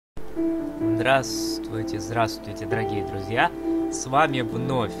Здравствуйте, здравствуйте, дорогие друзья! С вами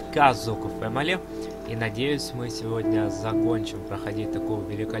вновь Kazoku Family, и надеюсь, мы сегодня закончим проходить такую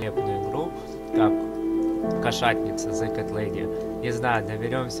великолепную игру, как «Кошатница» The Cat Lady. Не знаю,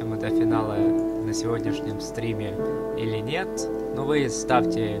 доберемся мы до финала на сегодняшнем стриме или нет, но вы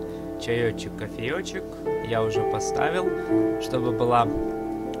ставьте чаечек, кофеечек, я уже поставил, чтобы была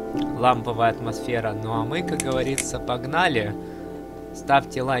ламповая атмосфера. Ну а мы, как говорится, погнали!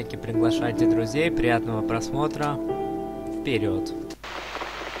 Ставьте лайки, приглашайте друзей, приятного просмотра, вперед!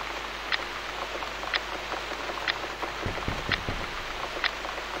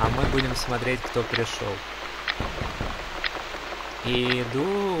 А мы будем смотреть, кто пришел. Иду.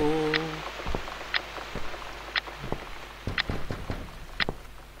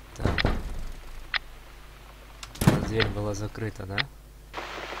 Так. Дверь была закрыта, да?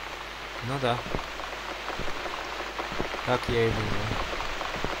 Ну да. Как я и думал.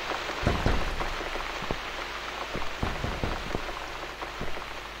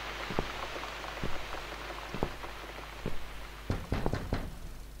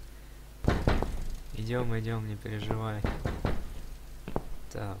 Идем, идем, не переживай.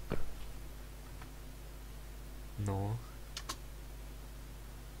 Так. Ну.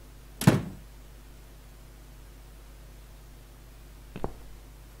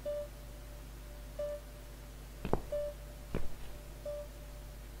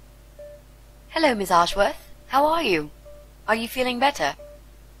 Hello, Miss Ashworth. How are you? Are you feeling better?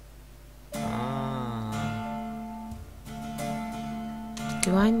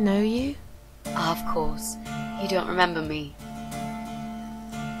 Do I know you? Of course. You don't remember me.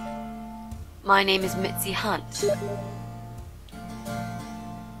 My name is Mitzi Hunt.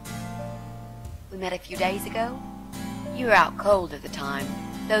 We met a few days ago. You were out cold at the time.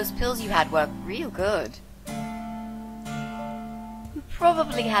 Those pills you had worked real good. You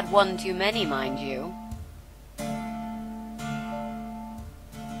probably had one too many, mind you.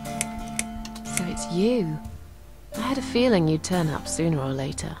 So it's you. I had a feeling you'd turn up sooner or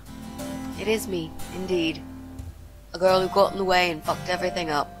later. It is me, indeed. A girl who got in the way and fucked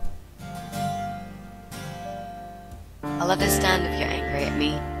everything up. I'll understand if you're angry at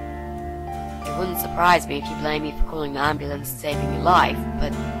me. It wouldn't surprise me if you blame me for calling the ambulance and saving your life,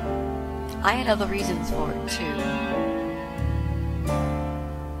 but I had other reasons for it too.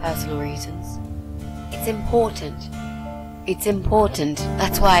 Personal reasons. It's important. It's important.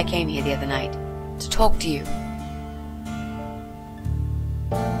 That's why I came here the other night. To talk to you.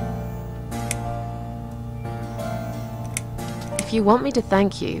 If you want me to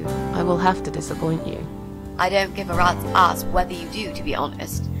thank you, I will have to disappoint you. I don't give a rat's ass whether you do, to be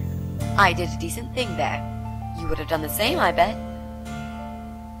honest. I did a decent thing there. You would have done the same, I bet.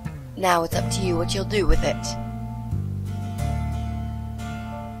 Now it's up to you what you'll do with it.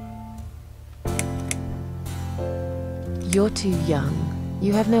 You're too young.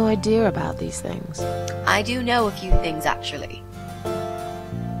 You have no idea about these things. I do know a few things, actually.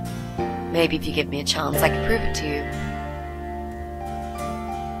 Maybe if you give me a chance, I can prove it to you.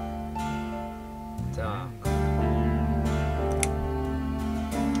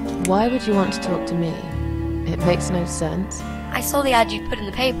 Why would you want to talk to me? It makes no sense. I saw the ad you put in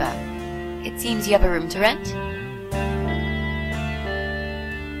the paper. It seems you have a room to rent.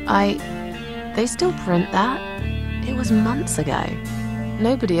 They still print that? It was months ago.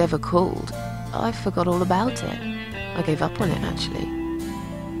 Nobody ever called. I forgot all about it. I gave up on it, actually.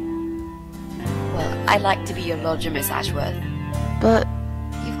 Well, I'd like to be your lodger, Miss Ashworth. But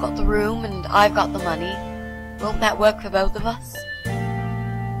you've got the room and I've got the money. Won't that work for both of us?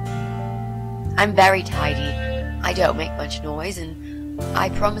 I'm very tidy. I don't make much noise, and I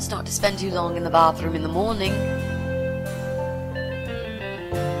promise not to spend too long in the bathroom in the morning.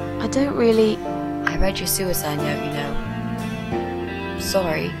 I don't really... I read your suicide note, you know. I'm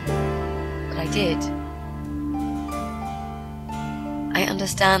sorry, but I did. I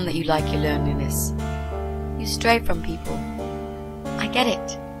understand that you like your loneliness. You stray from people. I get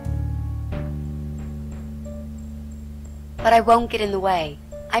it. But I won't get in the way.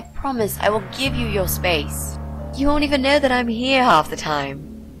 I promise I will give you your space. You won't even know that I'm here half the time.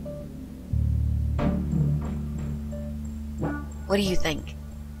 What do you think?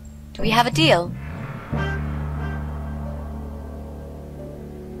 Do we have a deal?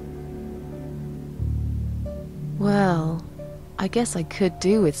 Well, I guess I could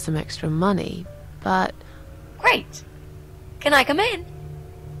do with some extra money, but... Great! Can I come in?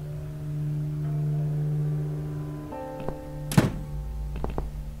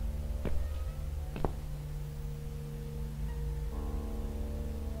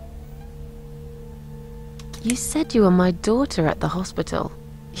 You said you were my daughter at the hospital.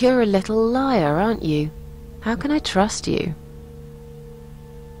 You're a little liar, aren't you? How can I trust you?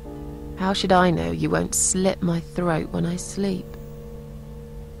 How should I know you won't slit my throat when I sleep?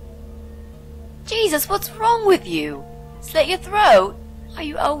 Jesus, what's wrong with you? Slit your throat? Are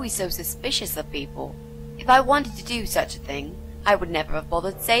you always so suspicious of people? If I wanted to do such a thing, I would never have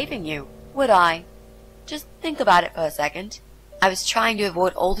bothered saving you, would I? Just think about it for a second. I was trying to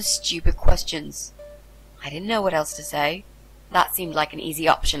avoid all the stupid questions. I didn't know what else to say. That seemed like an easy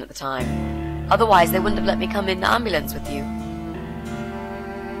option at the time. Otherwise, they wouldn't have let me come in the ambulance with you.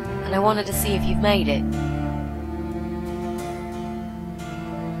 And I wanted to see if you've made it.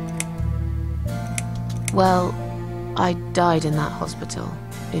 Well, I died in that hospital,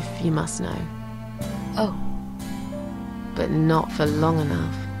 if you must know. Oh. But not for long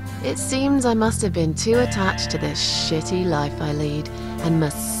enough. It seems I must have been too attached to this shitty life I lead, and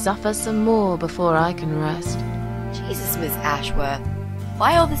must suffer some more before I can rest. Jesus, Miss Ashworth.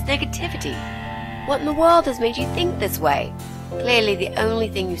 Why all this negativity? What in the world has made you think this way? Clearly the only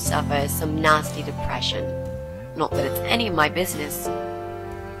thing you suffer is some nasty depression. Not that it's any of my business.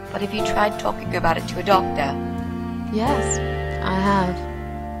 But have you tried talking about it to a doctor? Yes, I have.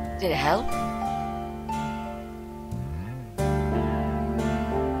 Did it help?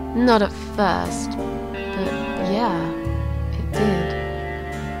 Not at first, but yeah, it did.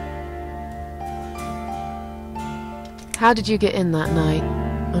 How did you get in that night?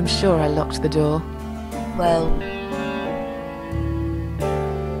 I'm sure I locked the door. Well...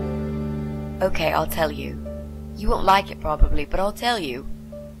 Okay, I'll tell you. You won't like it probably, but I'll tell you.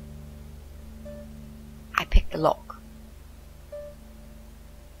 I picked the lock.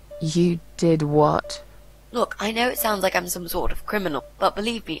 You did what? Look, I know it sounds like I'm some sort of criminal, but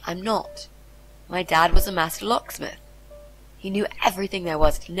believe me, I'm not. My dad was a master locksmith. He knew everything there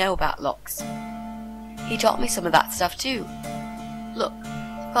was to know about locks. He taught me some of that stuff too. Look,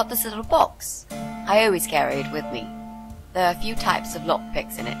 I've got this little box. I always carry it with me. There are a few types of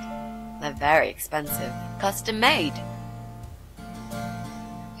lockpicks in it. They're very expensive, custom made.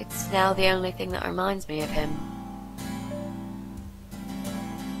 It's now the only thing that reminds me of him.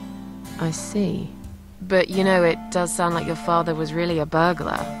 I see. But you know, it does sound like your father was really a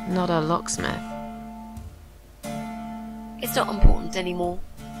burglar, not a locksmith. It's not important anymore.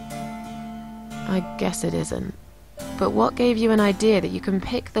 I guess it isn't. But what gave you an idea that you can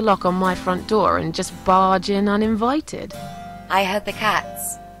pick the lock on my front door and just barge in uninvited? I heard the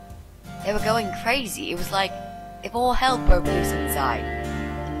cats. They were going crazy. It was like if all hell broke loose inside.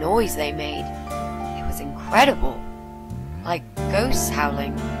 The noise they made, it was incredible. Like ghosts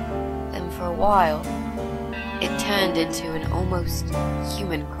howling. Then for a while, it turned into an almost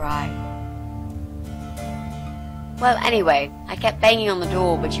human cry. Well, anyway, I kept banging on the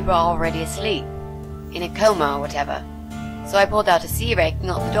door, but you were already asleep. In a coma or whatever. So I pulled out a sea rake and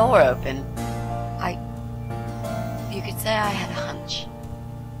got the door open. You could say I had a hunch.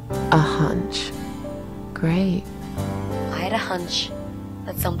 A hunch. Great. I had a hunch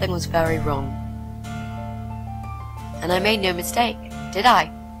that something was very wrong. And I made no mistake, did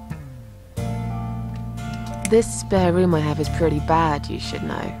I? This spare room I have is pretty bad, you should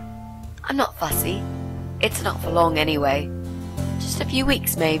know. I'm not fussy. It's not for long anyway. Just a few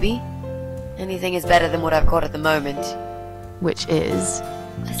weeks, maybe. Anything is better than what I've got at the moment. Which is?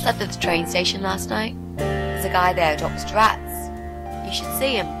 I slept at the train station last night. There's a guy there who talks to rats. You should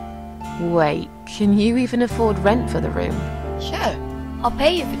see him. Wait, can you even afford rent for the room? Sure. I'll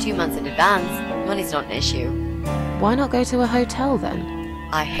pay you for 2 months in advance. Money's not an issue. Why not go to a hotel then?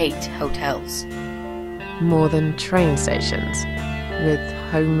 I hate hotels. More than train stations, with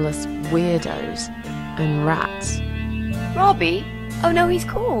homeless weirdos and rats. Robbie? Oh no, he's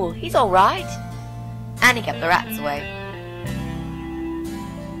cool. He's alright. And he kept the rats away.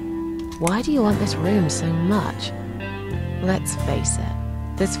 Why do you want this room so much? Let's face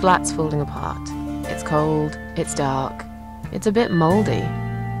it, this flat's falling apart. It's cold, it's dark, it's a bit mouldy.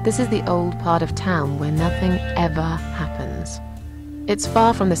 This is the old part of town where nothing ever happens. It's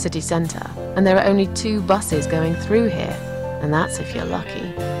far from the city centre, and there are only 2 buses going through here, and that's if you're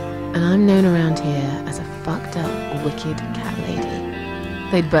lucky. And I'm known around here as a fucked up, wicked cat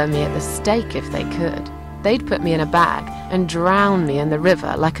lady. They'd burn me at the stake if they could. They'd put me in a bag and drown me in the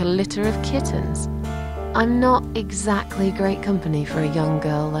river like a litter of kittens. I'm not exactly great company for a young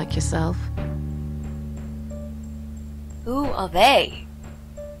girl like yourself. Who are they?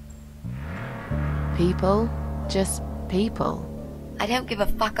 People, just people. I don't give a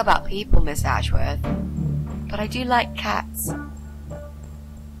fuck about people, Miss Ashworth. But I do like cats.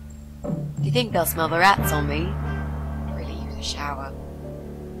 Do you think they'll smell the rats on me? I'd really use a shower.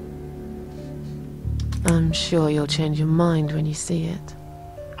 I'm sure you'll change your mind when you see it.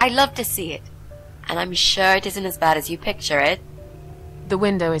 I'd love to see it. And I'm sure it isn't as bad as you picture it. The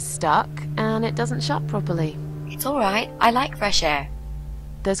window is stuck, and it doesn't shut properly. It's alright, I like fresh air.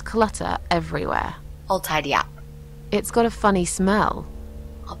 There's clutter everywhere. I'll tidy up. It's got a funny smell.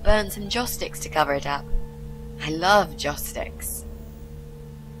 I'll burn some joss sticks to cover it up. I love joss sticks.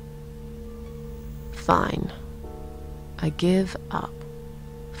 Fine. I give up.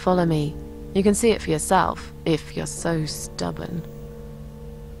 Follow me. You can see it for yourself, if you're so stubborn.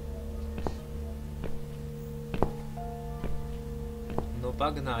 Ну,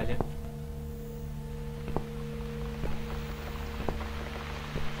 погнали.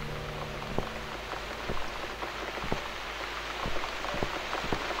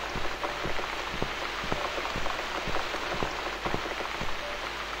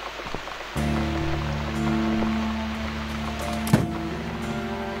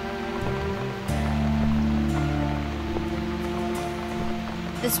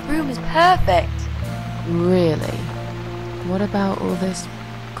 This room is perfect. Really? What about all this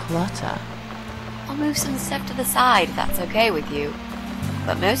clutter? I'll move some stuff to the side if that's okay with you.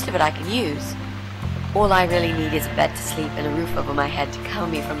 But most of it I can use. All I really need is a bed to sleep and a roof over my head to cover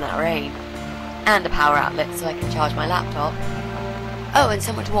me from that rain. And a power outlet so I can charge my laptop. Oh, and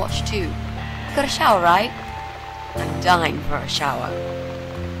somewhere to watch too. You got a shower, right? I'm dying for a shower.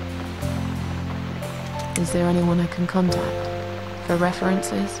 Is there anyone I can contact? For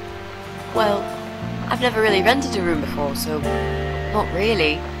references? Well, I've never really rented a room before, so not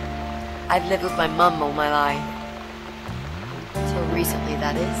really. I've lived with my mum all my life. Until recently,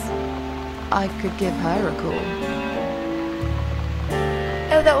 that is. I could give her a call.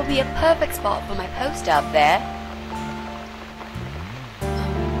 Oh, that would be a perfect spot for my poster up there.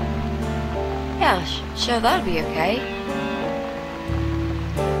 Yeah, sure, that'd be okay.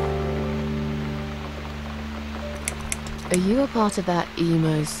 Are you a part of that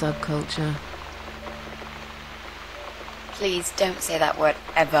emo subculture? Please don't say that word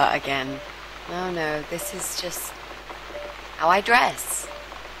ever again. No, this is just how I dress.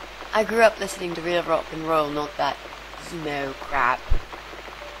 I grew up listening to real rock and roll, not that emo crap.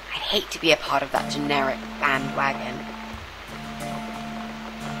 I'd hate to be a part of that generic bandwagon.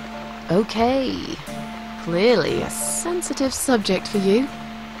 Okay. Clearly a sensitive subject for you.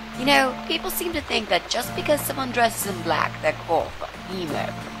 You know, people seem to think that just because someone dresses in black, they're goth or emo.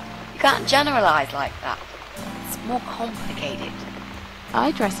 You can't generalize like that. It's more complicated.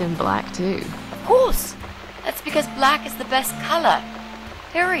 I dress in black too. Of course! That's because black is the best color.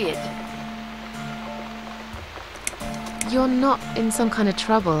 Period. You're not in some kind of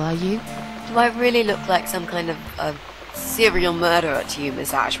trouble, are you? Do I really look like some kind of serial murderer to you,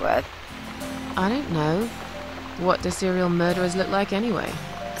 Miss Ashworth? I don't know. What do serial murderers look like anyway?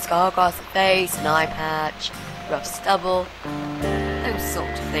 A scar across the face, an eye patch, rough stubble, those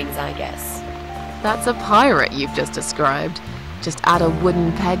sort of things, I guess. That's a pirate you've just described. Just add a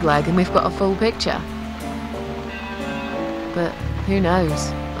wooden peg leg and we've got a full picture. But who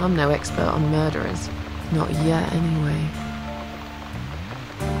knows? I'm no expert on murderers. Not yet, anyway.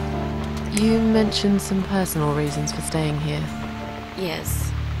 You mentioned some personal reasons for staying here.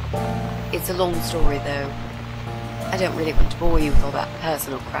 Yes. It's a long story, though. I don't really want to bore you with all that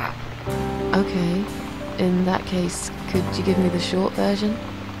personal crap. Okay. In that case, could you give me the short version?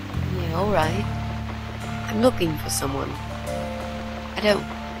 Yeah, alright. I'm looking for someone. I don't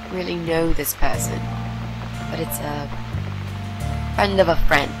really know this person, but it's a friend of a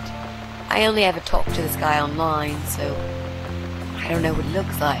friend. I only ever talk to this guy online, so I don't know what he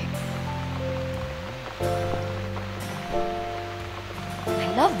looks like.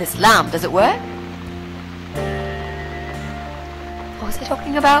 I love this lamp. Does it work? What was I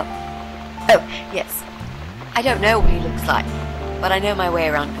talking about? Oh, yes. I don't know what he looks like, but I know my way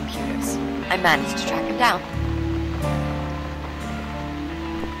around computers. I managed to track him down.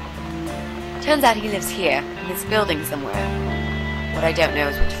 Turns out he lives here, in this building somewhere. What I don't know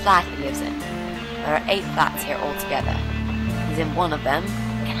is which flat he lives in. There are 8 flats here altogether. He's in one of them,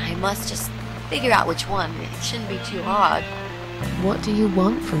 and I must just figure out which one. It shouldn't be too hard. What do you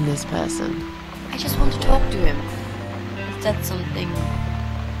want from this person? I just want to talk to him. He said something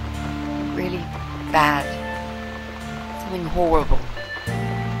really bad. Something horrible.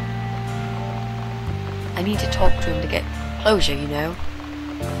 I need to talk to him to get closure, you know?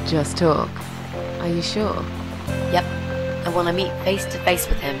 Just talk. Are you sure? Yep. I want to meet face to face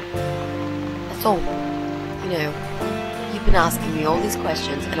with him. That's all. You know, you've been asking me all these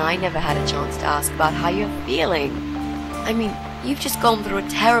questions and I never had a chance to ask about how you're feeling. I mean, you've just gone through a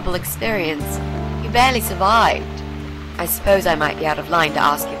terrible experience. You barely survived. I suppose I might be out of line to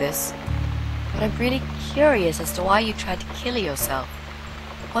ask you this, but I'm really curious as to why you tried to kill yourself.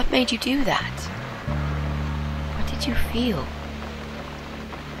 What made you do that? What did you feel?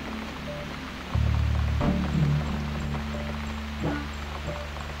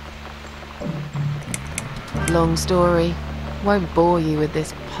 Long story. Won't bore you with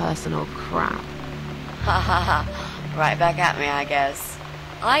this personal crap. Ha ha ha. Right back at me, I guess.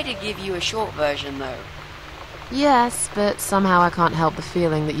 I did give you a short version, though. Yes, but somehow I can't help the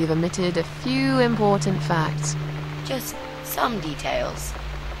feeling that you've omitted a few important facts. Just some details.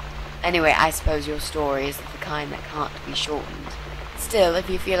 Anyway, I suppose your story is of the kind that can't be shortened. Still, if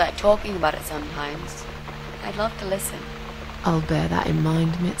you feel like talking about it sometimes, I'd love to listen. I'll bear that in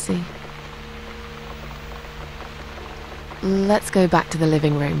mind, Mitzi. Let's go back to the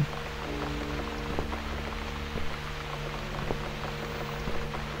living room.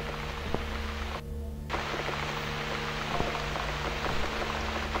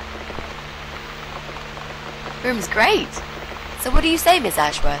 Room's great. So what do you say, Miss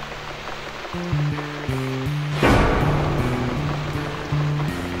Ashworth?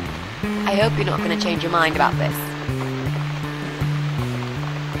 I hope you're not going to change your mind about this.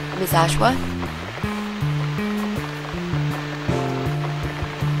 Miss Ashworth?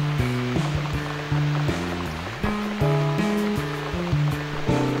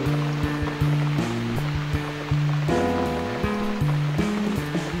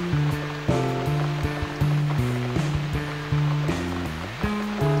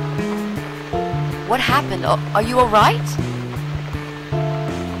 What happened? Are you alright?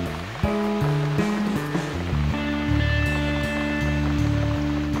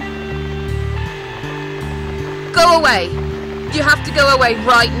 Go away! You have to go away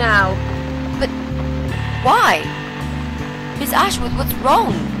right now. But why? Miss Ashworth, what's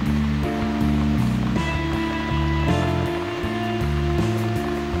wrong?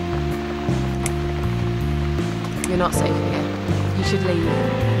 You're not safe here. You should leave.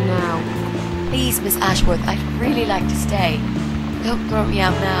 Now. Please, Miss Ashworth, I'd really like to stay. Don't throw me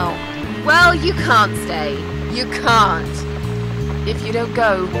out now. Well, you can't stay. You can't. If you don't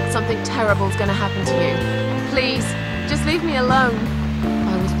go, something terrible's gonna happen to you. Please, just leave me alone.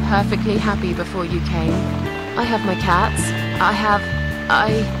 I was perfectly happy before you came. I have my cats.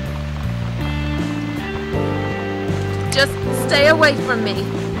 Just stay away from me.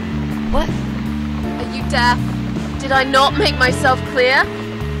 What? Are you deaf? Did I not make myself clear?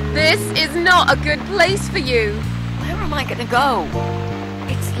 This is not a good place for you. Where am I gonna go?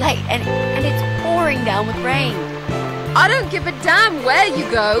 It's late and it's pouring down with rain. I don't give a damn where you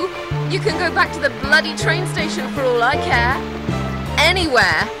go. You can go back to the bloody train station for all I care.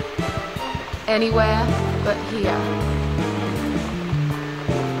 Anywhere. Anywhere but here.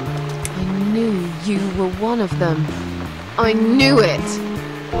 I knew you were one of them. I knew it.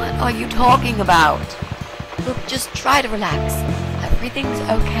 What are you talking about? Look, just try to relax. Everything's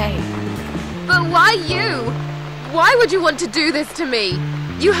okay. But why you? Why would you want to do this to me?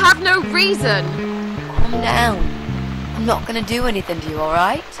 You have no reason. Calm down. I'm not gonna do anything to you,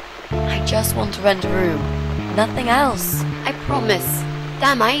 alright? I just want to rent a room. Nothing else. I promise.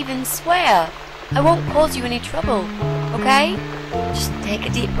 Damn, I even swear. I won't cause you any trouble, okay? Just take a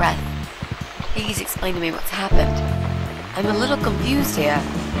deep breath. Please explain to me what's happened. I'm a little confused here.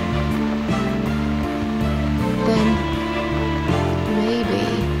 Then maybe.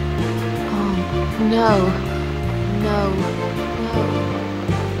 Oh, no. No.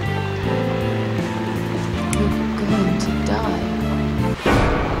 You're going to die.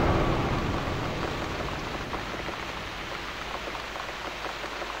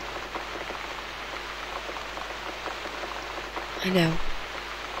 I know.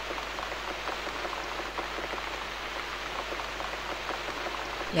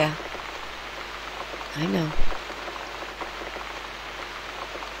 Yeah. I know.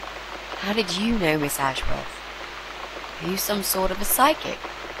 How did you know, Miss Ashworth? Are you some sort of a psychic?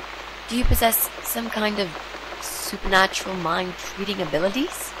 Do you possess some kind of supernatural mind-reading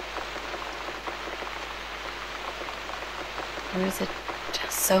abilities? Or is it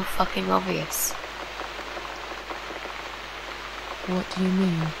just so fucking obvious? What do you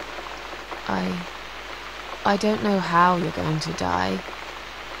mean? I don't know how you're going to die,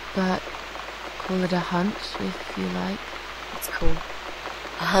 but call it a hunch if you like. It's cool.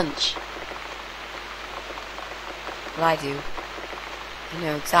 A hunch. Well, I do. I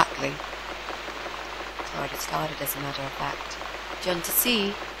know exactly. It's already started, as a matter of fact. Do you want to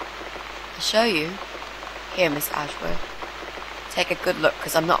see? I'll show you. Here, Miss Ashworth. Take a good look,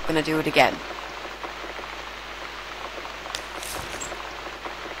 because I'm not going to do it again.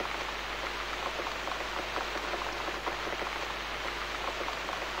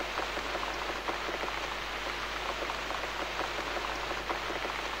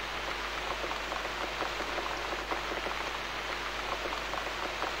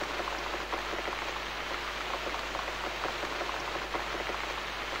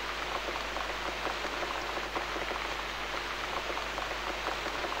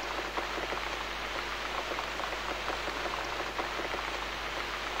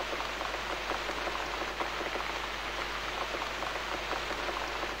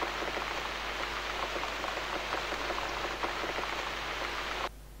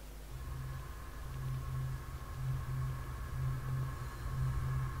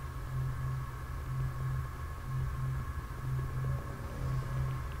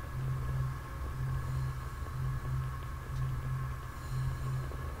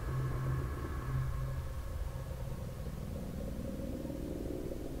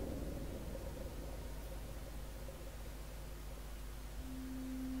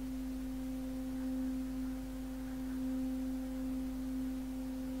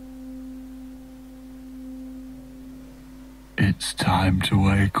 It's time to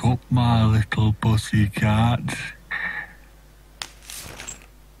wake up, my little pussycat.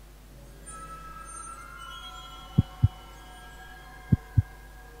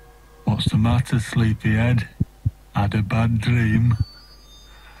 What's the matter, sleepyhead? Had a bad dream?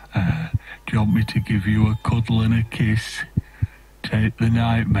 Do you want me to give you a cuddle and a kiss? Take the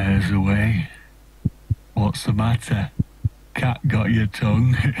nightmares away? What's the matter? Cat got your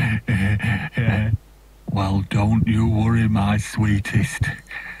tongue? Well, don't you worry, my sweetest.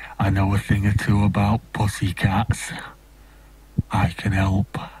 I know a thing or two about pussycats. I can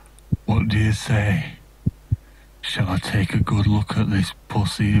help. What do you say? Shall I take a good look at this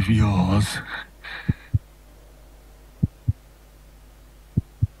pussy of yours?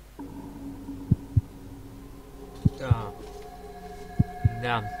 Да.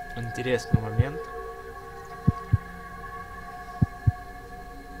 Да, интересный момент.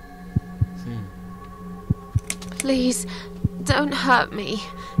 Please, don't hurt me.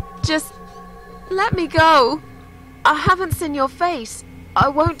 Just let me go. I haven't seen your face. I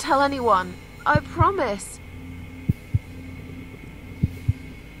won't tell anyone. I promise.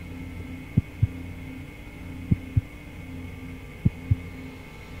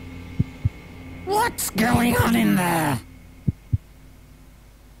 What's going on in there?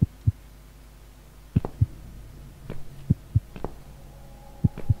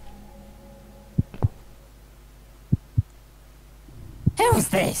 Who's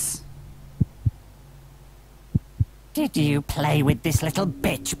this? Did you play with this little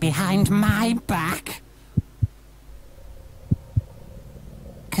bitch behind my back?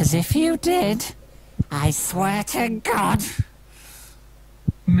 'Cause if you did, I swear to God...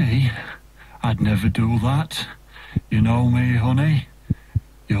 Me? I'd never do that. You know me, honey.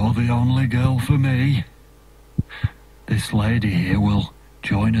 You're the only girl for me. This lady here will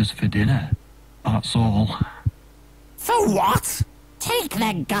join us for dinner. That's all. For what? Take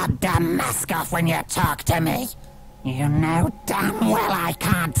the goddamn mask off when you talk to me. You know damn well I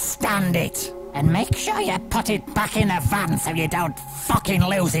can't stand it. And make sure you put it back in the van so you don't fucking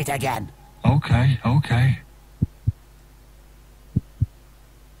lose it again. Okay, okay.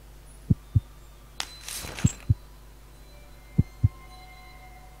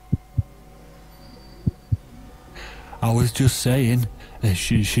 I was just saying,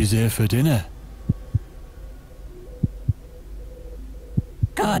 she's here for dinner.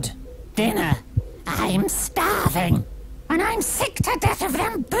 Good. Dinner. I'm starving. And I'm sick to death of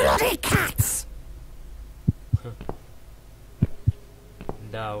them bloody cats.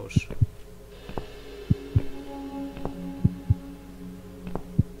 Да уж.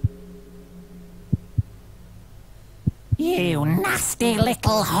 You nasty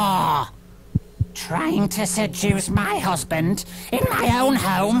little whore. Trying to seduce my husband in my own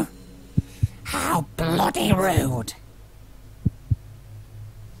home? How bloody rude.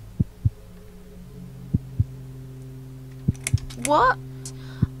 What?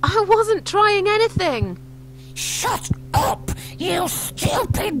 I wasn't trying anything. Shut up, you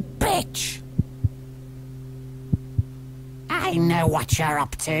stupid bitch! I know what you're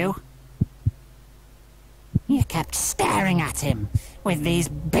up to. You kept staring at him with these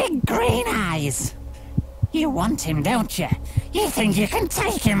big green eyes. You want him, don't you? You think you can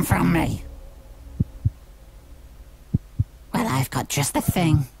take him from me? Well, I've got just the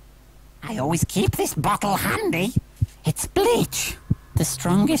thing. I always keep this bottle handy. It's bleach, the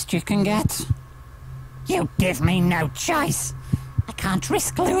strongest you can get. You give me no choice. I can't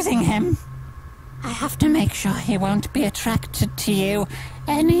risk losing him. I have to make sure he won't be attracted to you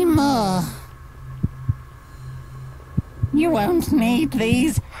anymore. You won't need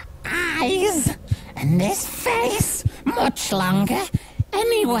these eyes and this face much longer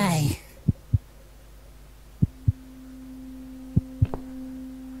anyway.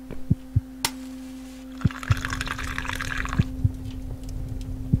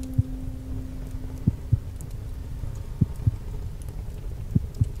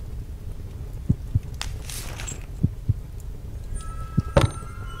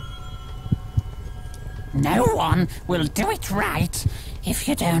 No one will do it right if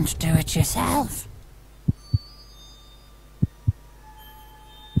you don't do it yourself.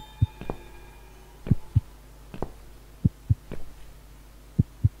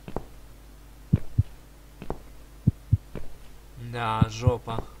 Да,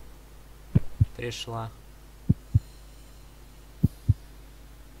 жопа. Пришла.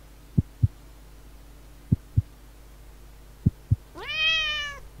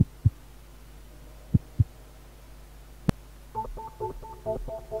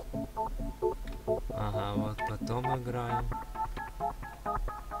 Ага, вот потом играем.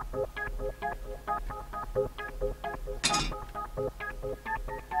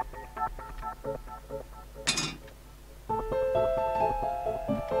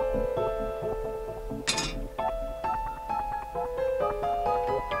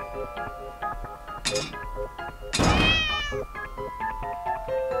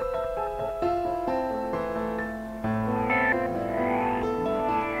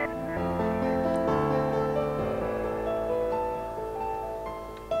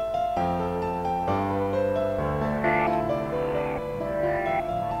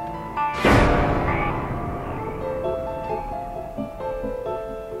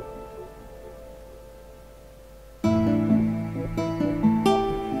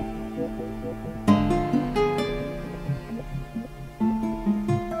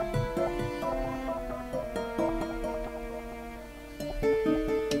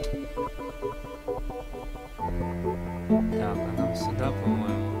 Так, а нам сюда,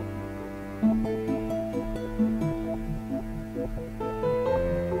 по-моему.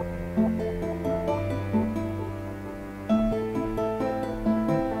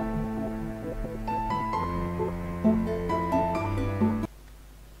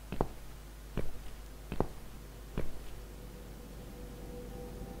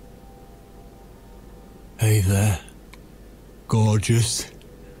 Hey there, gorgeous.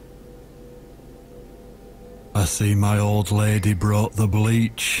 I see my old lady brought the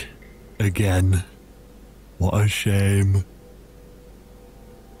bleach again. What a shame.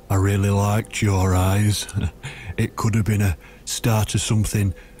 I really liked your eyes. It could have been a start of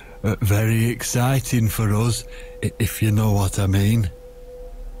something very exciting for us, if you know what I mean.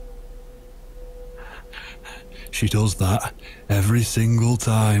 She does that every single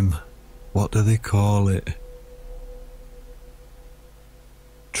time. What do they call it?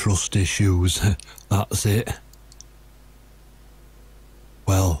 Trust issues, that's it.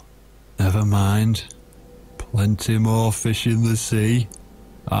 Well, never mind. Plenty more fish in the sea.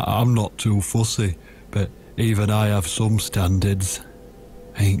 I'm not too fussy, but even I have some standards.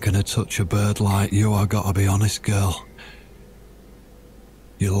 Ain't gonna touch a bird like you, I gotta be honest, girl.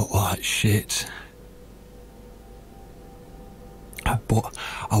 You look like shit. But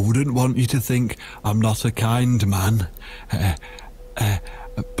I wouldn't want you to think I'm not a kind man.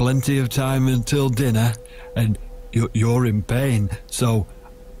 Plenty of time until dinner, and you're in pain, so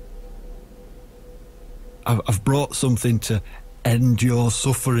I've brought something to end your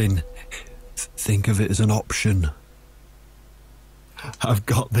suffering. Think of it as an option. I've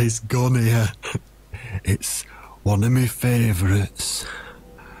got this gun here. It's one of my favourites.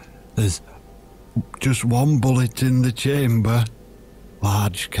 There's just one bullet in the chamber.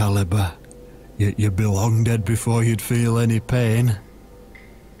 Large caliber. You'd be long dead before you'd feel any pain.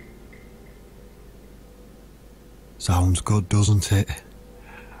 Sounds good, doesn't it?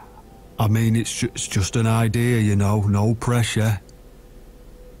 I mean, it's just an idea, you know, no pressure.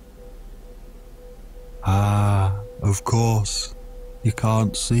 Ah, of course. You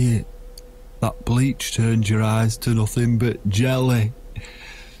can't see it. That bleach turns your eyes to nothing but jelly.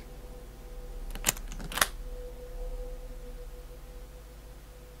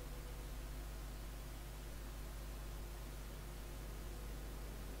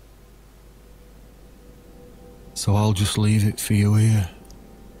 So I'll just leave it for you here.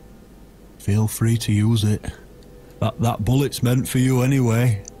 Feel free to use it. That bullet's meant for you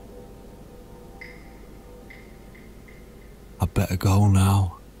anyway. I'd better go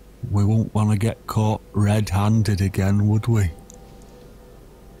now. We won't want to get caught red-handed again, would we?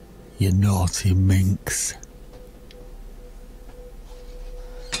 You naughty minx.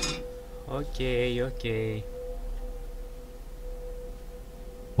 Окей, окей.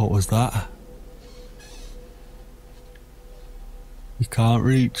 What was that? You can't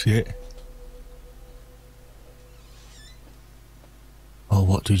reach it. Well,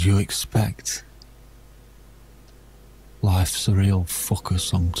 what did you expect? Life's a real fucker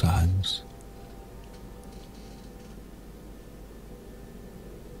sometimes.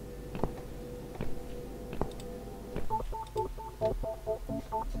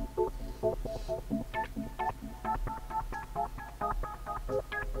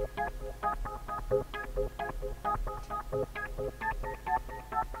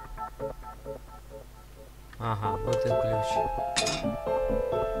 Ага, вот и ключ.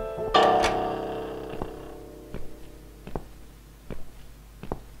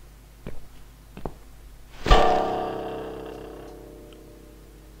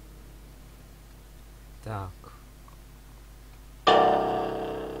 Так.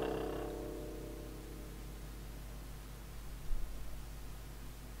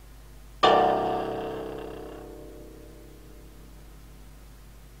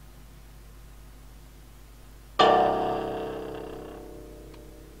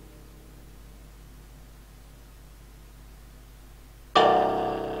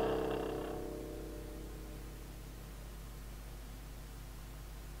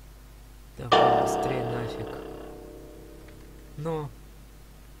 Давай быстрее нафиг. Ну.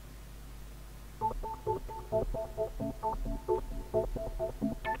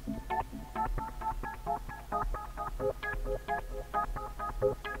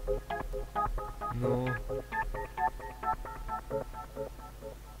 Ну.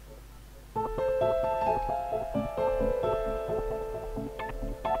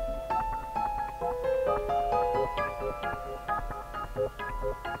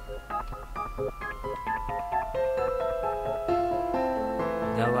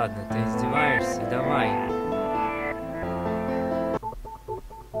 Да ладно, ты издеваешься? Давай.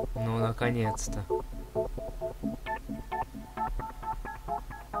 Ну, наконец-то.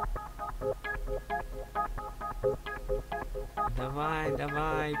 Давай,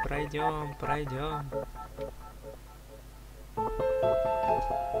 давай, пройдем, пройдем.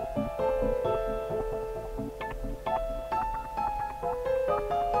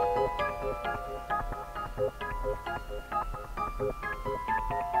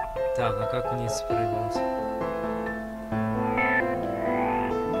 Так, а как вниз спрыгнуть?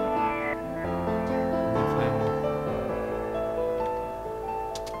 Не пойму.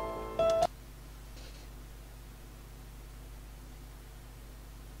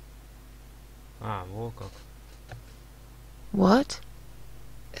 А, во как. What?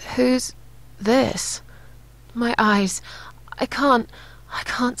 Who's this? My eyes. I can't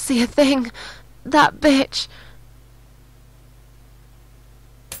see a thing. That bitch.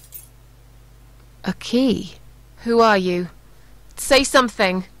 A key? Who are you? Say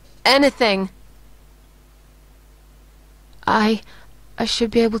something. Anything. I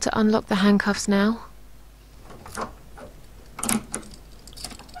should be able to unlock the handcuffs now.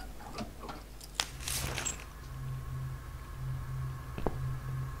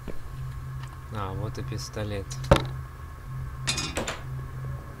 А, вот и пистолет.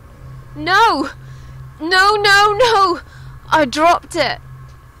 No! No, no, no! I dropped it.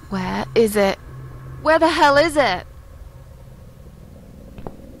 Where is it? Where the hell is it?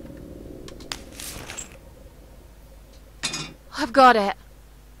 I've got it.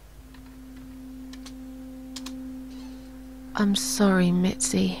 I'm sorry,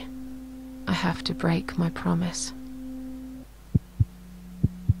 Mitzi. I have to break my promise.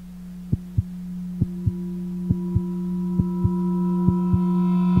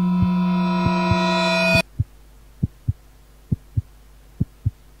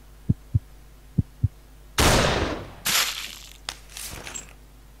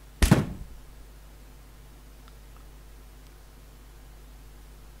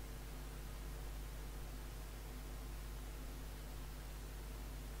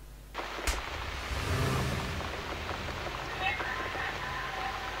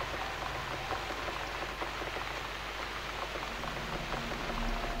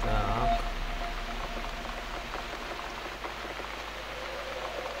 Так.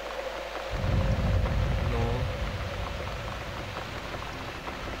 Ну.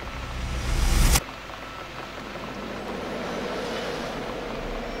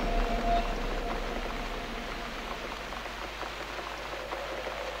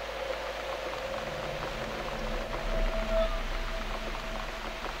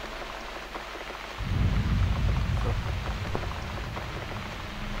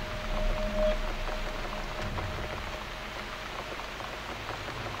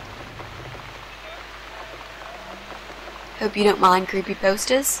 Hope you don't mind creepy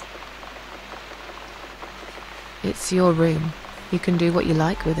posters. It's your room. You can do what you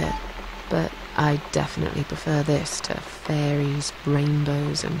like with it. But I definitely prefer this to fairies,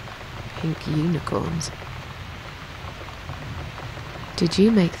 rainbows, and pink unicorns. Did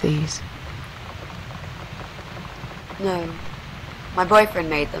you make these? No. My boyfriend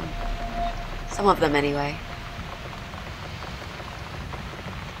made them. Some of them, anyway.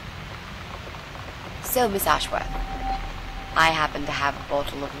 So, Miss Ashworth, I happen to have a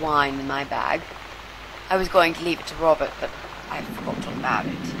bottle of wine in my bag. I was going to leave it to Robert, but I forgot all about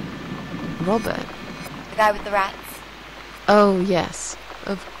it. Robert? The guy with the rats? Oh, yes.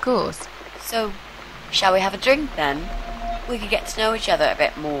 Of course. So, shall we have a drink, then? We could get to know each other a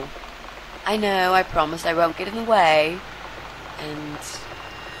bit more. I know, I promise I won't get in the way. And,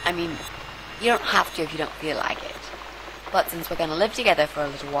 I mean, you don't have to if you don't feel like it. But since we're going to live together for a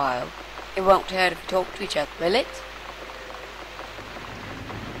little while, it won't hurt if we talk to each other, will it?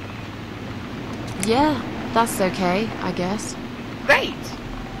 Yeah, that's okay, I guess. Great!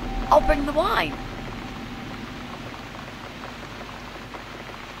 I'll bring the wine.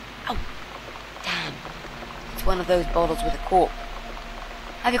 Oh, damn. It's one of those bottles with a cork.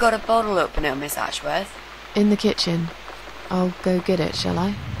 Have you got a bottle opener, Miss Ashworth? In the kitchen. I'll go get it, shall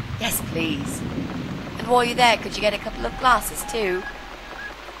I? Yes, please. And while you're there, could you get a couple of glasses too?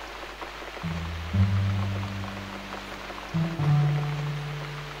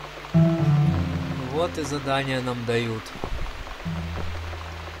 Вот и задания нам дают.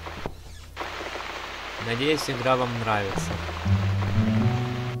 Надеюсь, игра вам нравится.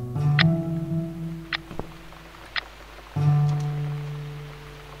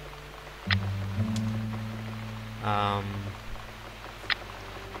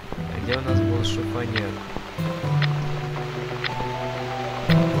 Где у нас был шифонер?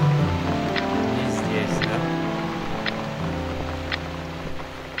 Не здесь, да?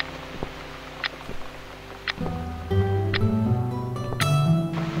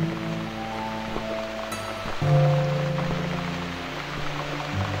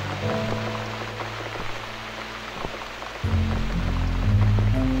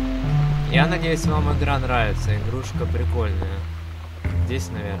 Я надеюсь, вам игра нравится. Игрушка прикольная. Здесь,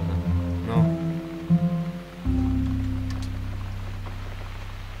 наверное. Ну.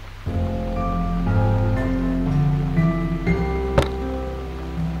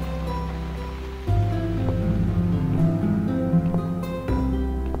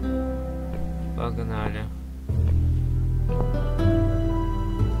 Погнали.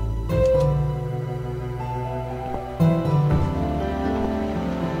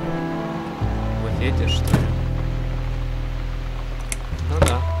 Буфете, что ли? Ну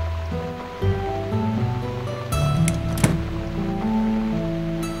да.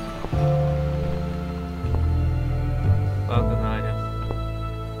 Погнали.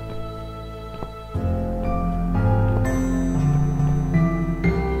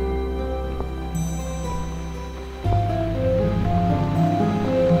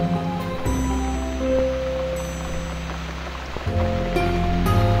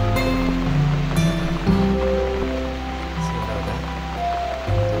 Сюда, да?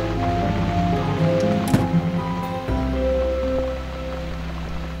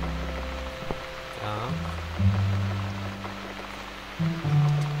 Так.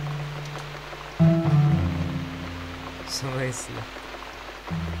 В смысле?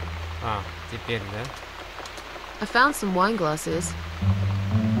 А, теперь, да? I found some wine glasses.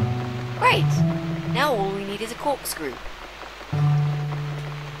 Great! Now all we need is a corkscrew.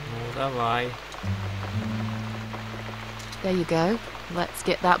 Ну, давай. There you go. Let's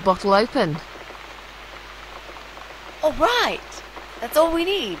get that bottle open. All right! That's all we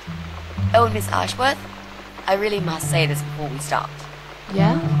need. Oh, and Miss Ashworth, I really must say this before we start.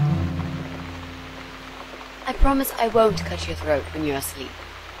 Yeah? I promise I won't cut your throat when you're asleep.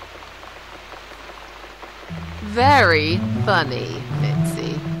 Very funny,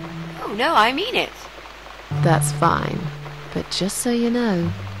 Mitzi. Oh, no, I mean it. That's fine. But just so you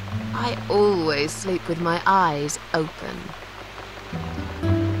know, I always sleep with my eyes open.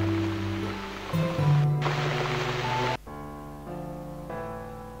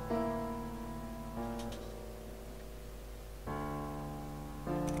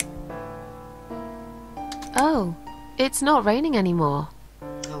 Oh, it's not raining anymore.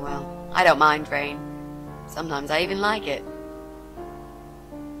 Oh, well, I don't mind rain. Sometimes I even like it.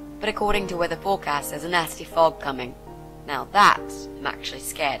 But according to weather forecast, there's a nasty fog coming. Now that I'm actually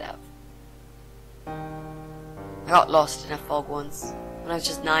scared of. I got lost in a fog once, when I was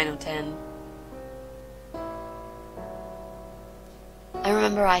just 9 or 10. I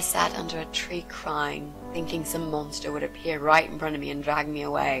remember I sat under a tree crying, thinking some monster would appear right in front of me and drag me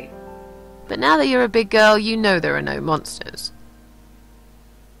away. But now that you're a big girl, you know there are no monsters.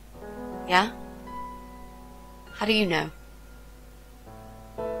 Yeah? How do you know?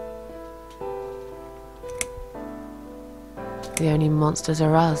 The only monsters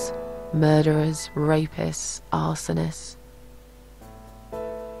are us. Murderers, rapists, arsonists.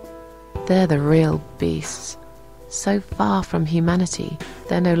 They're the real beasts. So far from humanity,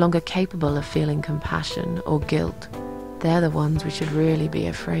 they're no longer capable of feeling compassion or guilt. They're the ones we should really be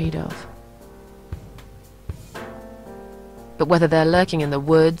afraid of. But whether they're lurking in the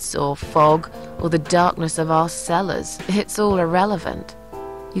woods or fog or the darkness of our cellars, it's all irrelevant.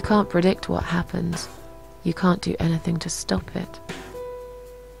 You can't predict what happens. You can't do anything to stop it.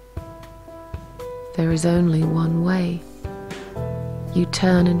 There is only one way. You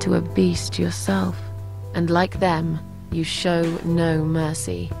turn into a beast yourself, and like them, you show no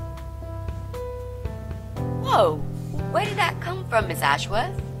mercy. Whoa! Where did that come from, Miss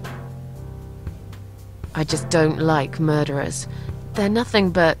Ashworth? I just don't like murderers. They're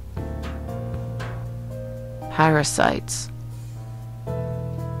nothing but parasites.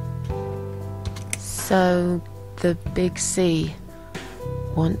 So, the big C.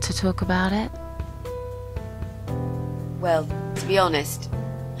 Want to talk about it? Well, to be honest,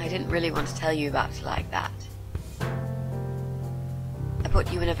 I didn't really want to tell you about it like that. I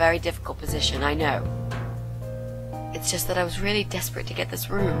put you in a very difficult position, I know. It's just that I was really desperate to get this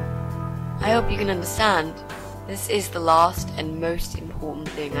room. I hope you can understand. This is the last and most important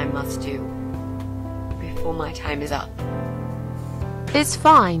thing I must do before my time is up. It's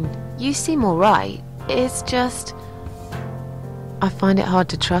fine. You seem alright. It's just... I find it hard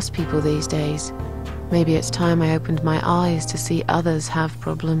to trust people these days. Maybe it's time I opened my eyes to see others have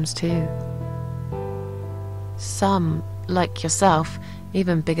problems too. Some, like yourself,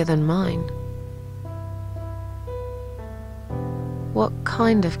 even bigger than mine. What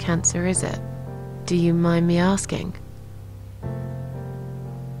kind of cancer is it? Do you mind me asking?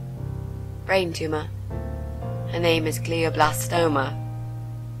 Brain tumor. Her name is glioblastoma.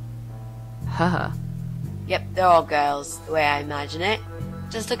 Huh. Yep, they're all girls, the way I imagine it.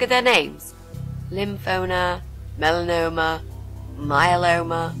 Just look at their names. Lymphoma, melanoma,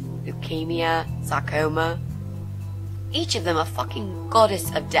 myeloma, leukemia, sarcoma. Each of them a fucking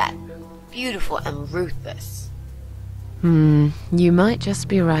goddess of death. Beautiful and ruthless. You might just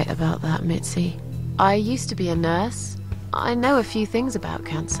be right about that, Mitzi. I used to be a nurse. I know a few things about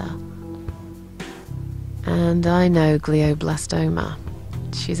cancer. And I know glioblastoma.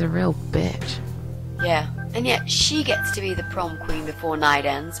 She's a real bitch. Yeah, and yet she gets to be the prom queen before night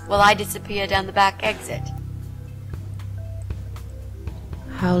ends, while I disappear down the back exit.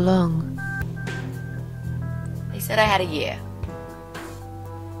 How long? They said I had a year.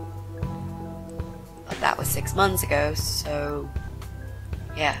 But that was 6 months ago, so...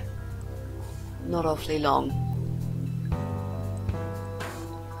 yeah. Not awfully long.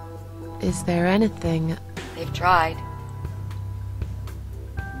 Is there anything... They've tried.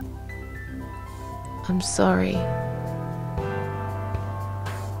 I'm sorry.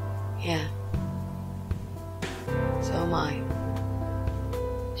 Yeah. So am I.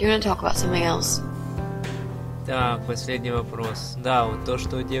 Do you want to talk about something else? Так, последний вопрос. Да, вот то,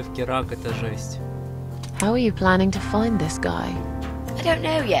 что у девки рак, это жесть. How are you planning to find this guy? I don't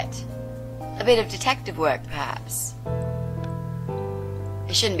know yet. A bit of detective work, perhaps.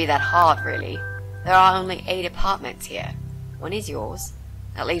 It shouldn't be that hard, really. There are only 8 apartments here. One is yours.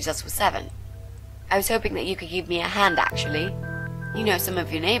 That leaves us with 7. I was hoping that you could give me a hand, actually. You know some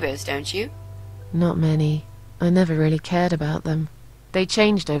of your neighbors, don't you? Not many. I never really cared about them. They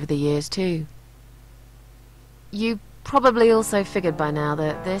changed over the years, too. You probably also figured by now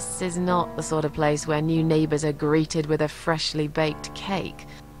that this is not the sort of place where new neighbors are greeted with a freshly baked cake.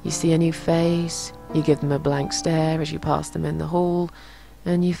 You see a new face, you give them a blank stare as you pass them in the hall,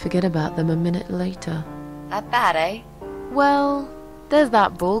 and you forget about them a minute later. That bad, eh? Well, there's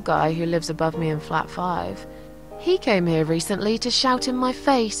that bald guy who lives above me in flat 5. He came here recently to shout in my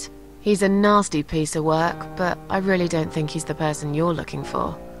face. He's a nasty piece of work, but I really don't think he's the person you're looking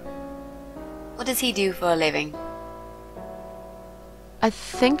for. What does he do for a living? I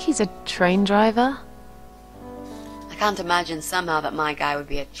think he's a train driver. I can't imagine somehow that my guy would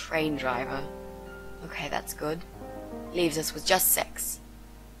be a train driver. Okay, that's good. Leaves us with just 6.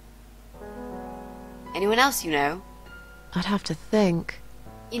 Anyone else you know? I'd have to think.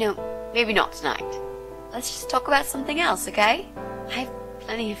 You know, maybe not tonight. Let's just talk about something else, okay? I have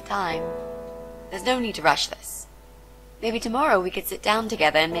plenty of time. There's no need to rush this. Maybe tomorrow we could sit down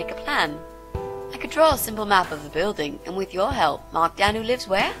together and make a plan. I could draw a simple map of the building, and with your help, mark down who lives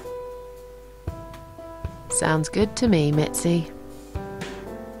where. Sounds good to me, Mitzi.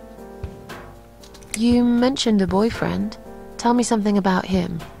 You mentioned a boyfriend. Tell me something about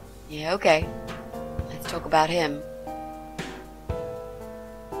him. Yeah, okay. Let's talk about him.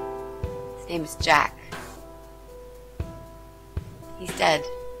 His name is Jack. He's dead.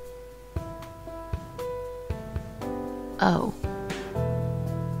 Oh.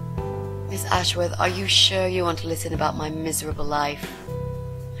 Miss Ashworth, are you sure you want to listen about my miserable life?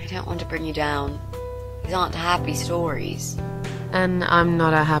 I don't want to bring you down. These aren't happy stories. And I'm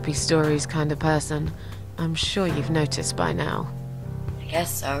not a happy stories kind of person. I'm sure you've noticed by now. I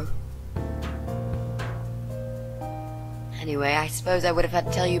guess so. Anyway, I suppose I would have had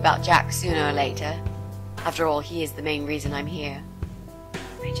to tell you about Jack sooner or later. After all, he is the main reason I'm here.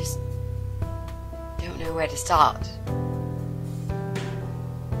 I just don't know where to start.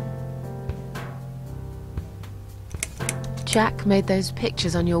 Jack made those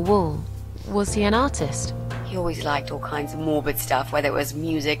pictures on your wall. Was he an artist? He always liked all kinds of morbid stuff, whether it was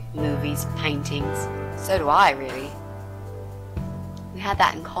music, movies, paintings. So do I, really. We had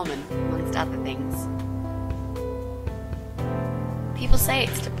that in common, amongst other things. People say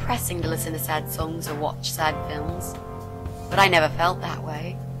it's depressing to listen to sad songs or watch sad films, but I never felt that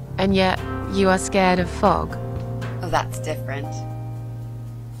way. And yet, you are scared of fog? Oh, that's different.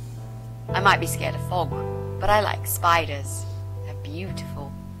 I might be scared of fog, but I like spiders. They're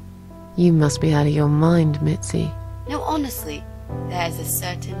beautiful. You must be out of your mind, Mitzi. No, honestly, there's a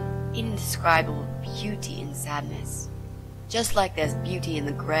certain indescribable beauty in sadness. Just like there's beauty in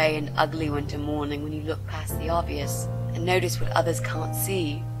the grey and ugly winter morning when you look past the obvious and notice what others can't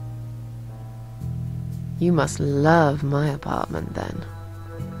see. You must love my apartment then.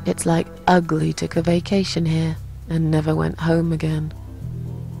 It's like Ugly took a vacation here and never went home again.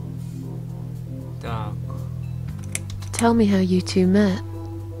 Так. Tell me how you two met.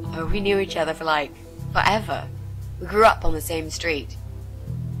 Oh, we knew each other for like forever. We grew up on the same street.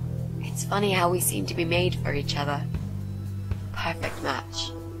 It's funny how we seem to be made for each other. Perfect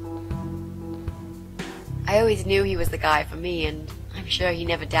match. I always knew he was the guy for me, and I'm sure he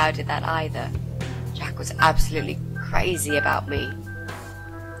never doubted that either. Jack was absolutely crazy about me.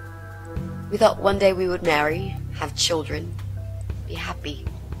 We thought one day we would marry, have children, be happy.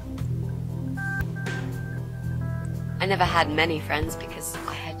 I never had many friends because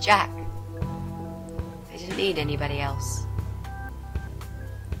I had Jack. I didn't need anybody else.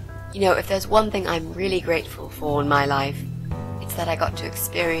 You know, if there's one thing I'm really grateful for in my life, it's that I got to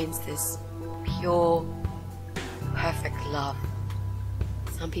experience this pure, perfect love.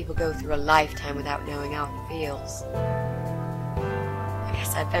 Some people go through a lifetime without knowing how it feels. I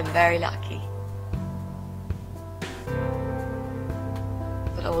guess I've been very lucky.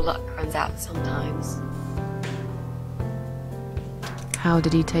 But all luck runs out sometimes. How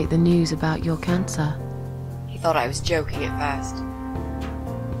did he take the news about your cancer? He thought I was joking at first.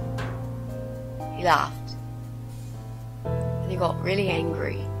 He laughed. Then he got really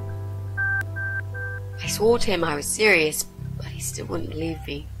angry. I swore to him I was serious, but he still wouldn't believe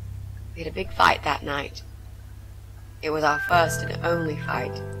me. We had a big fight that night. It was our first and only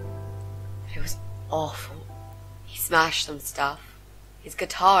fight. But it was awful. He smashed some stuff. His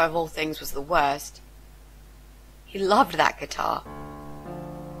guitar, of all things, was the worst. He loved that guitar.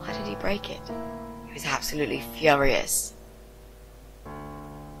 Why did he break it? He was absolutely furious.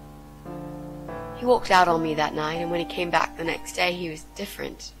 He walked out on me that night, and when he came back the next day, he was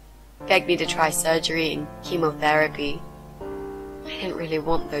different. Begged me to try surgery and chemotherapy. I didn't really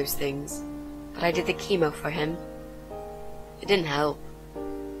want those things, but I did the chemo for him. It didn't help.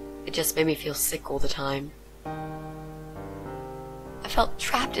 It just made me feel sick all the time. I felt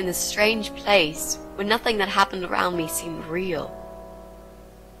trapped in this strange place where nothing that happened around me seemed real.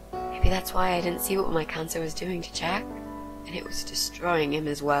 Maybe that's why I didn't see what my cancer was doing to Jack, and it was destroying him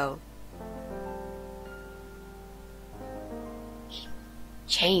as well. He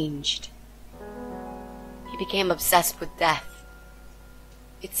changed. He became obsessed with death.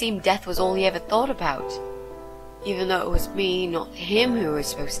 It seemed death was all he ever thought about, even though it was me, not him, who was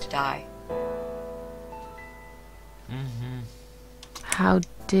supposed to die. How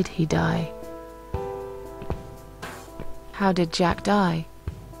did he die? How did Jack die?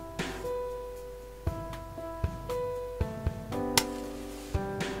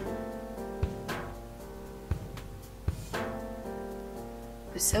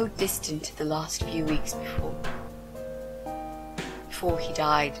 It was so distant in the last few weeks before he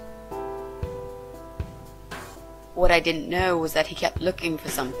died. What I didn't know was that he kept looking for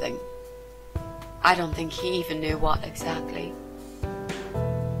something. I don't think he even knew what exactly.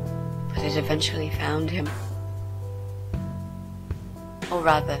 But it eventually found him. Or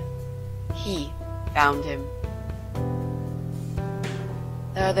rather, he found him.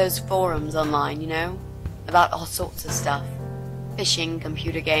 There are those forums online, you know, about all sorts of stuff. Fishing,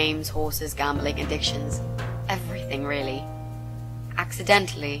 computer games, horses, gambling, addictions, everything really.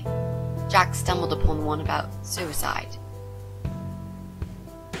 Accidentally, Jack stumbled upon one about suicide.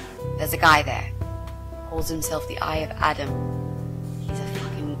 There's a guy there, calls himself the Eye of Adam. He's a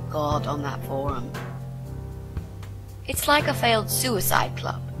fucking god on that forum. It's like a failed suicide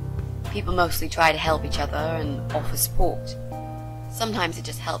club. People mostly try to help each other and offer support. Sometimes it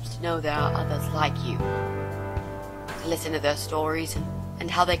just helps to know there are others like you. To listen to their stories and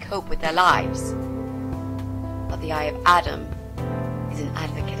how they cope with their lives. But the Eye of Adam is an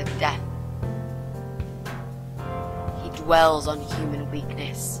advocate of death. He dwells on human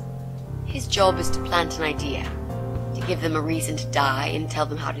weakness. His job is to plant an idea, to give them a reason to die and tell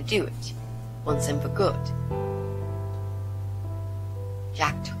them how to do it, once and for good.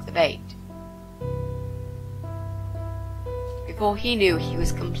 Jack took the bait. Before he knew, he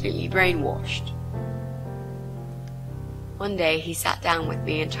was completely brainwashed. One day he sat down with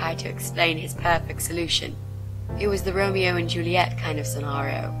me and tried to explain his perfect solution. It was the Romeo and Juliet kind of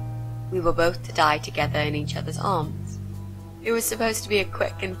scenario. We were both to die together in each other's arms. It was supposed to be a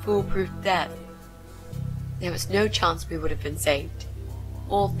quick and foolproof death. There was no chance we would have been saved.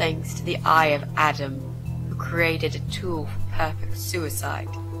 all thanks to the eye of Adam, who created a tool for perfect suicide.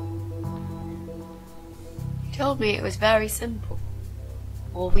 He told me it was very simple.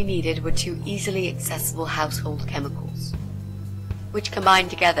 All we needed were 2 easily accessible household chemicals, which combined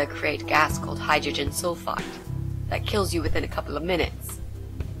together create a gas called hydrogen sulfide that kills you within a couple of minutes.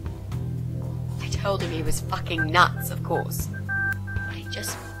 I told him he was fucking nuts, of course, but he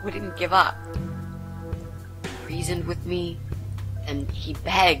just wouldn't give up. He reasoned with me, and he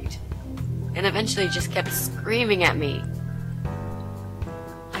begged, and eventually just kept screaming at me.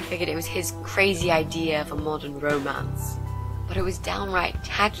 I figured it was his crazy idea of a modern romance, but it was downright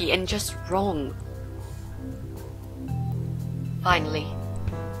tacky and just wrong. Finally,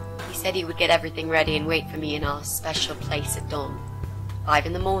 he said he would get everything ready and wait for me in our special place at dawn, 5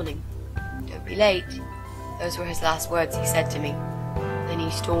 in the morning. Don't be late. Those were his last words he said to me. Then he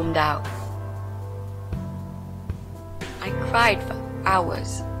stormed out. I cried for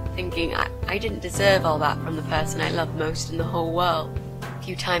hours, thinking I didn't deserve all that from the person I loved most in the whole world. A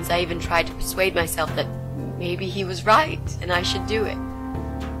few times I even tried to persuade myself that maybe he was right and I should do it.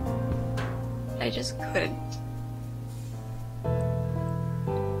 I just couldn't.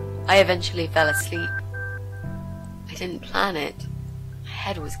 I eventually fell asleep. I didn't plan it. My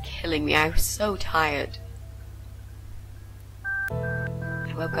head was killing me. I was so tired.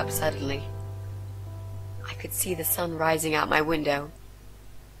 I woke up suddenly. I could see the sun rising out my window.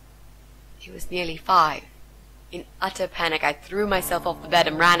 It was nearly 5. In utter panic, I threw myself off the bed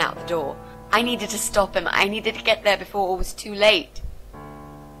and ran out the door. I needed to stop him. I needed to get there before it was too late.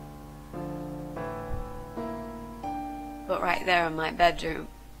 But right there in my bedroom,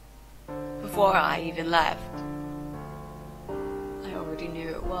 before I even left, I already knew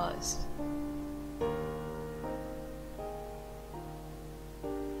it was.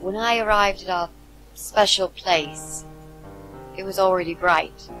 When I arrived at our special place, it was already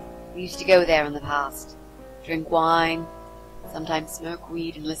bright. We used to go there in the past, drink wine, sometimes smoke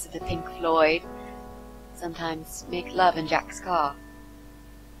weed and listen to Pink Floyd, sometimes make love in Jack's car.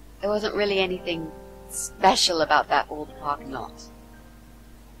 There wasn't really anything special about that old parking lot.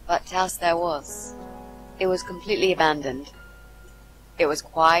 But to us there was. It was completely abandoned. It was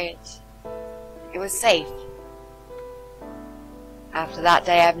quiet. It was safe. After that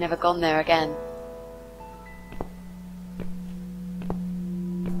day, I've never gone there again.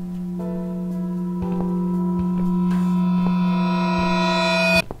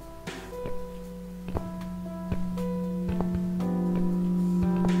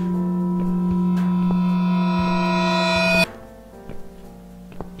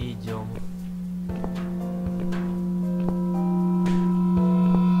 Идем.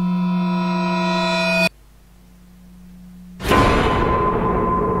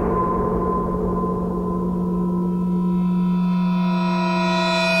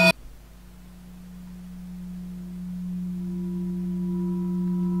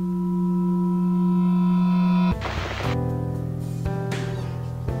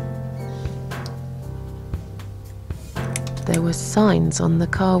 There were signs on the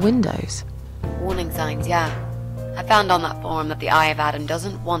car windows. Warning signs, yeah. I found on that forum that the Eye of Adam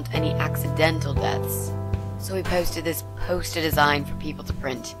doesn't want any accidental deaths. So we posted this poster design for people to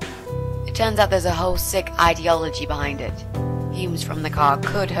print. It turns out there's a whole sick ideology behind it. Fumes from the car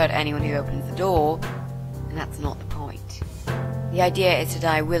could hurt anyone who opens the door, and that's not the point. The idea is to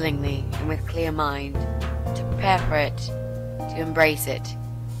die willingly and with clear mind, to prepare for it, to embrace it.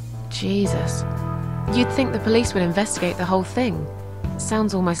 Jesus. You'd think the police would investigate the whole thing.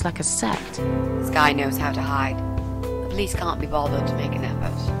 Sounds almost like a sect. This guy knows how to hide. The police can't be bothered to make an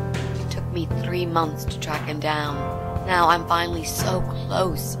effort. It took me 3 months to track him down. Now I'm finally so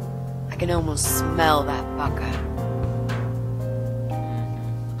close. I can almost smell that fucker.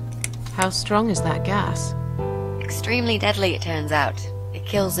 How strong is that gas? Extremely deadly, it turns out. It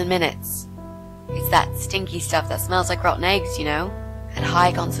kills in minutes. It's that stinky stuff that smells like rotten eggs, you know? At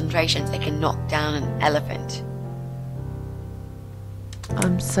high concentrations, it can knock down an elephant.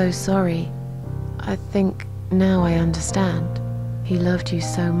 I'm so sorry. I think now I understand. He loved you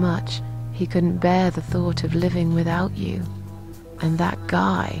so much, he couldn't bear the thought of living without you. And that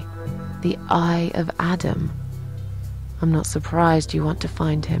guy, the Eye of Adam. I'm not surprised you want to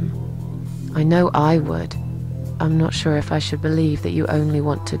find him. I know I would. I'm not sure if I should believe that you only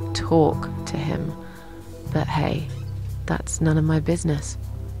want to talk to him. But hey, that's none of my business.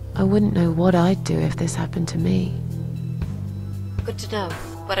 I wouldn't know what I'd do if this happened to me. Good to know,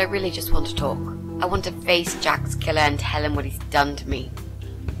 but I really just want to talk. I want to face Jack's killer and tell him what he's done to me.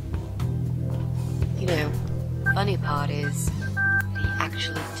 You know, the funny part is that he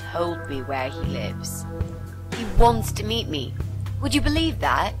actually told me where he lives. He wants to meet me. Would you believe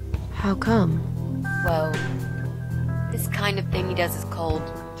that? How come? Well, this kind of thing he does is called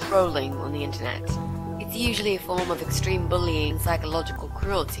trolling on the internet. It's usually a form of extreme bullying and psychological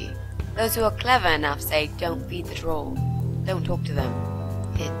cruelty. Those who are clever enough say, don't feed the troll. Don't talk to them.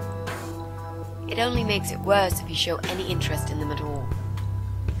 It only makes it worse if you show any interest in them at all.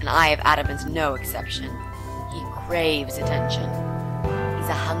 And I of Adam is no exception. He craves attention. He's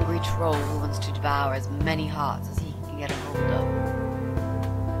a hungry troll who wants to devour as many hearts as he can get a hold of.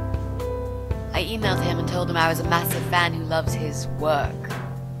 I emailed him and told him I was a massive fan who loves his work.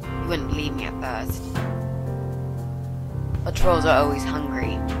 He wouldn't believe me at first. But trolls are always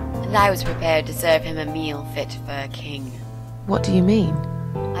hungry, and I was prepared to serve him a meal fit for a king. What do you mean?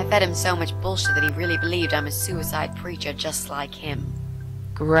 I fed him so much bullshit that he really believed I'm a suicide preacher just like him.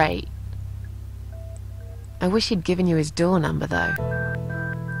 Great. I wish he'd given you his door number, though.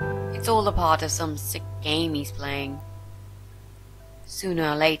 It's all a part of some sick game he's playing.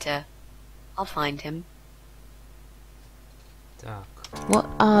 Sooner or later, I'll find him. Так. What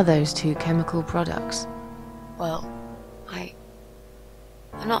are those two chemical products? Well,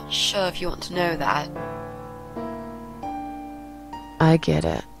 I'm not sure if you want to know that. I get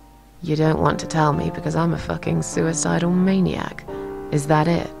it. You don't want to tell me because I'm a fucking suicidal maniac. Is that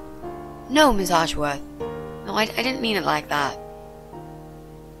it? No, Miss Ashworth. No, I didn't mean it like that.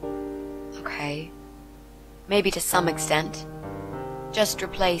 Okay. Maybe to some extent. Just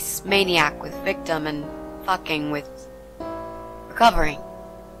replace maniac with victim and fucking with recovering.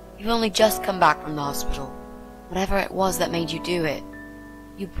 You've only just come back from the hospital. Whatever it was that made you do it,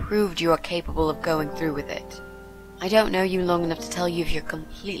 you proved you are capable of going through with it. I don't know you long enough to tell you if you're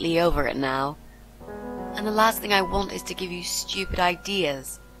completely over it now. And the last thing I want is to give you stupid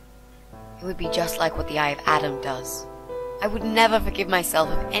ideas. It would be just like what the Eye of Adam does. I would never forgive myself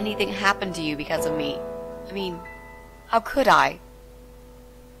if anything happened to you because of me. I mean, how could I?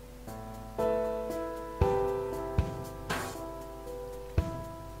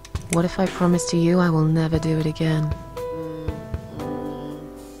 What if I promise to you I will never do it again?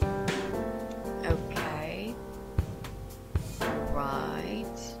 Okay. Right.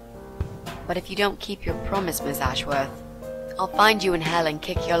 But if you don't keep your promise, Miss Ashworth, I'll find you in hell and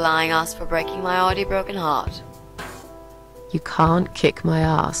kick your lying ass for breaking my already broken heart. You can't kick my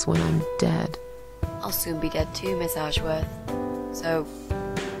ass when I'm dead. I'll soon be dead too, Miss Ashworth. So,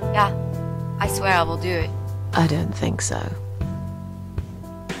 yeah, I swear I will do it. I don't think so.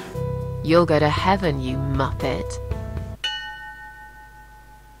 You'll go to heaven, you muppet.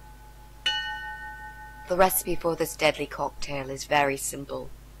 The recipe for this deadly cocktail is very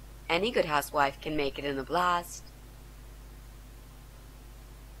simple. Any good housewife can make it in a blast.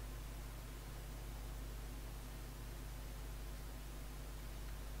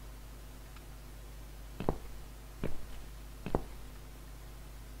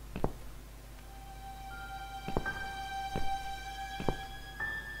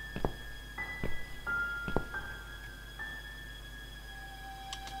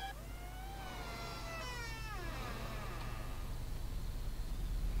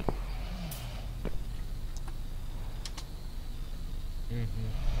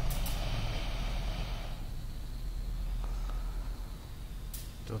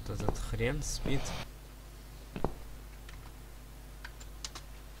 Тут этот хрен спит.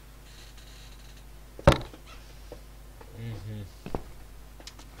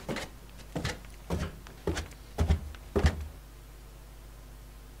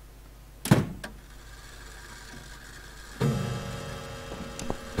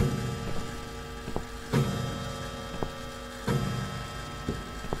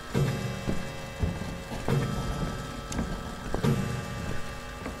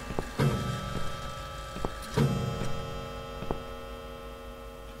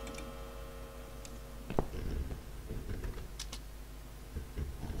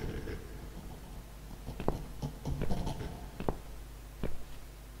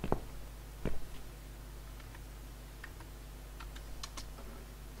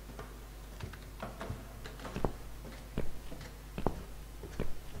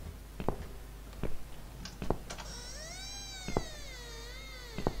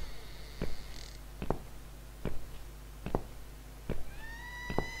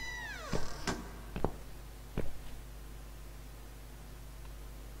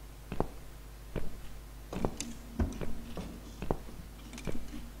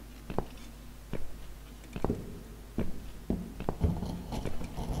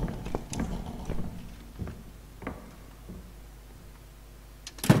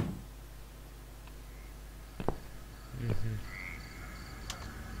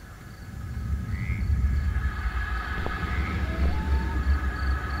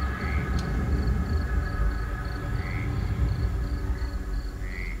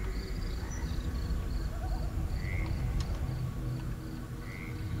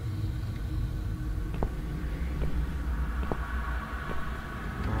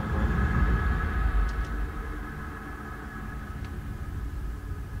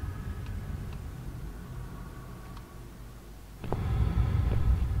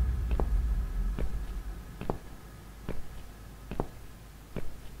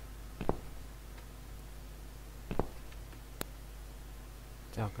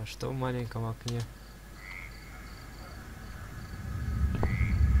 Так, а что в маленьком окне?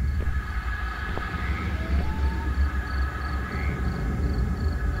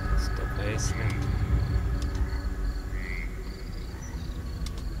 Стоп, а если...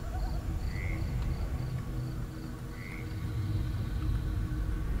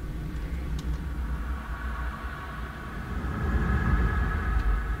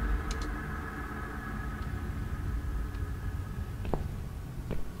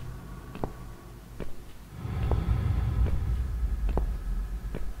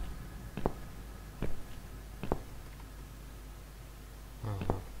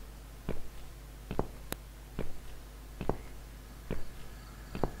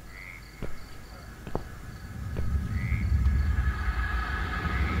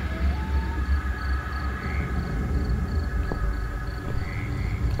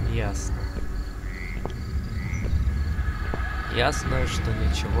 Ясно. Ясно, что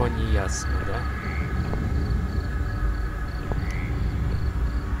ничего не ясно, да?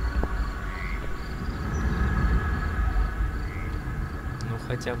 Ну,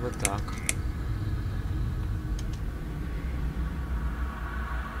 хотя бы так.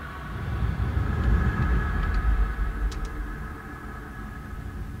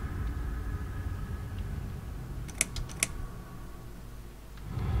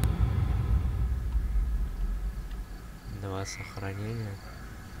 Два сохранения.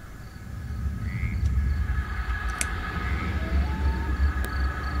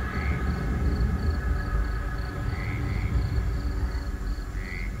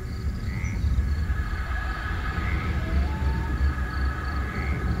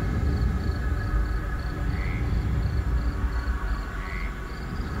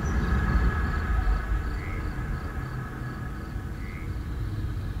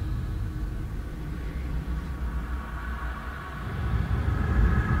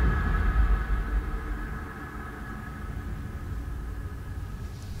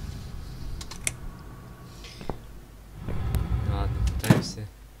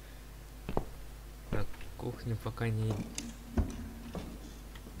 На кухне пока не...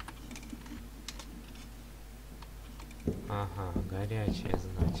 Ага, горячая,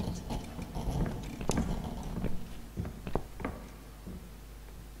 значит.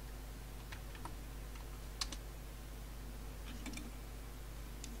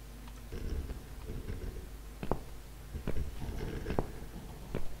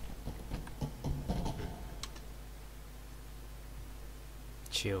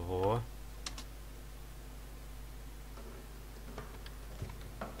 Чего?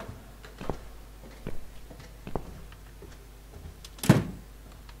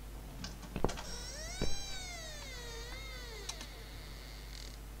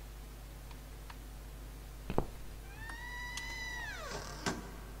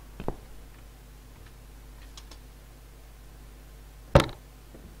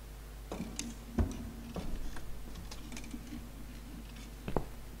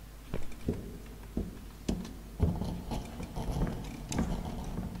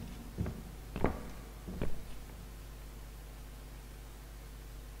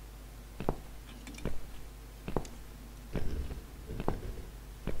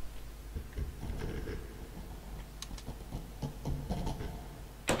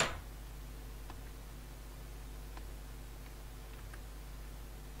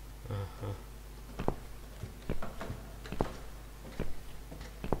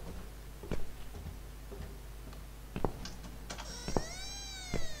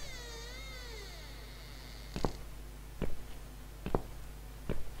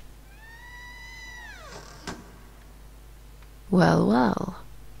 Well, well.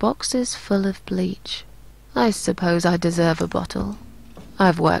 Boxes full of bleach. I suppose I deserve a bottle.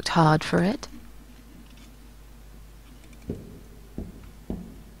 I've worked hard for it.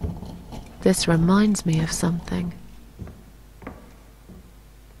 This reminds me of something.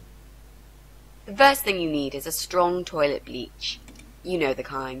 The first thing you need is a strong toilet bleach. You know the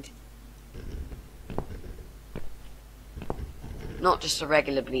kind. Not just a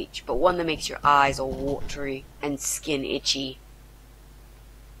regular bleach, but one that makes your eyes all watery and skin itchy.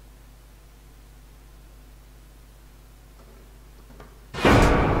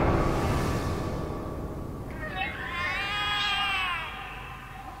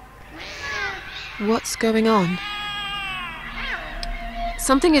 What's going on?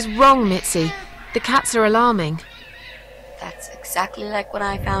 Something is wrong, Mitzi. The cats are alarming. That's exactly like when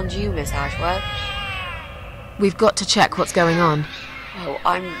I found you, Miss Ashworth. We've got to check what's going on. Oh,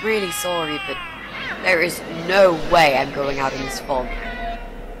 I'm really sorry, but there is no way I'm going out in this fog.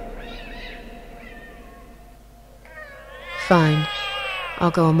 Fine. I'll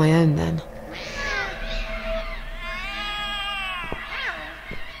go on my own then.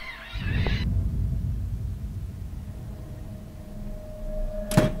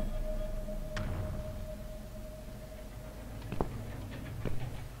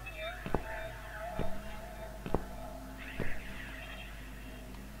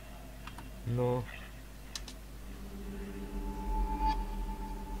 Ну.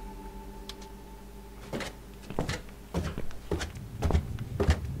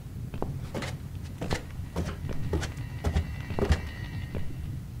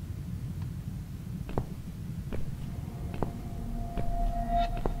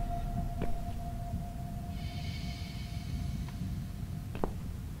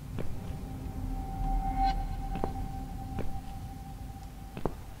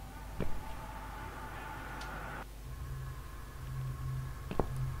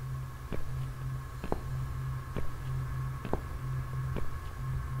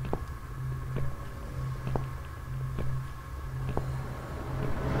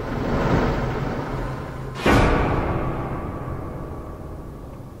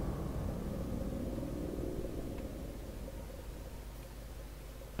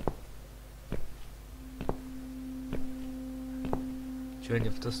 Чё, они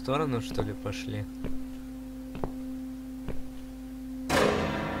в ту сторону, что ли, пошли?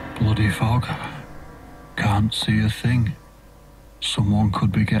 Bloody fog. Can't see a thing. Someone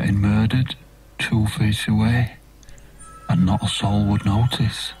could be getting murdered 2 feet away, and not a soul would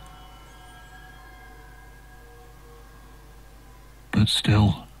notice. But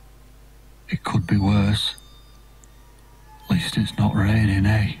still, it could be worse. At least it's not raining,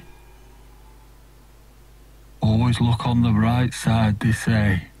 eh? Always look on the bright side, they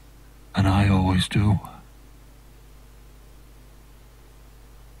say, and I always do.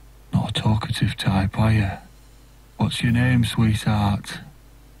 Not a talkative type, are you? What's your name, sweetheart?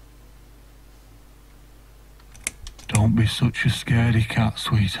 Don't be such a scaredy cat,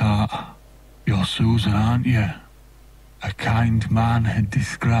 sweetheart. You're Susan, aren't you? A kind man had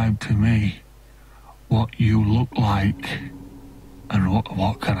described to me what you look like. And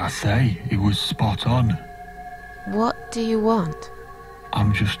what can I say? He was spot on. What do you want?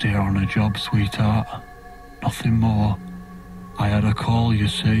 I'm just here on a job, sweetheart. Nothing more. I had a call, you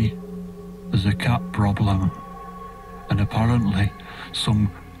see. There's a cat problem. And apparently,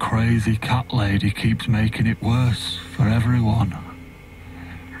 some crazy cat lady keeps making it worse for everyone.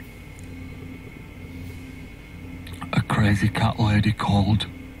 A crazy cat lady called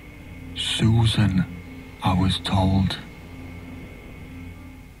Susan, I was told.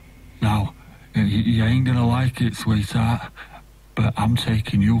 Now, you ain't gonna like it, sweetheart, but I'm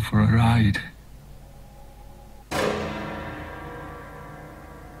taking you for a ride.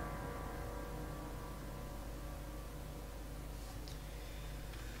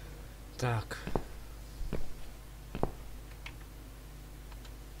 Так.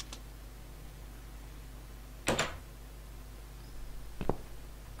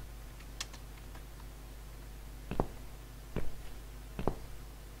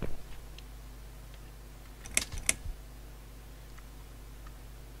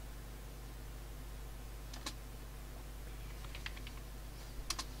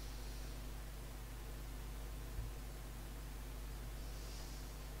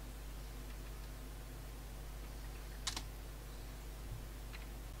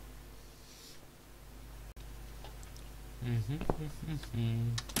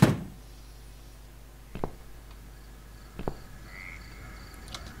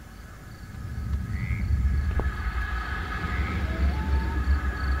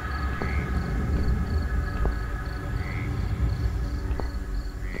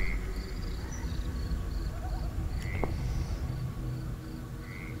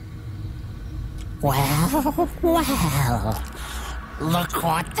 Well, well, look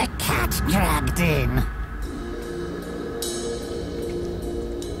what the cat dragged in.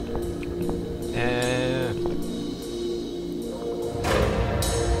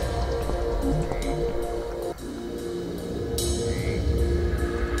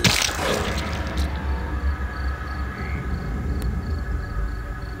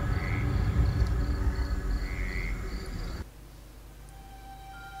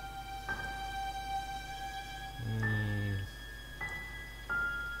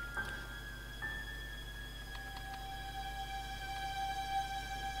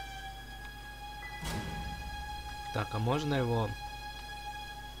 Так, а можно его...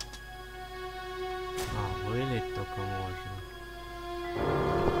 А, вылить только можно.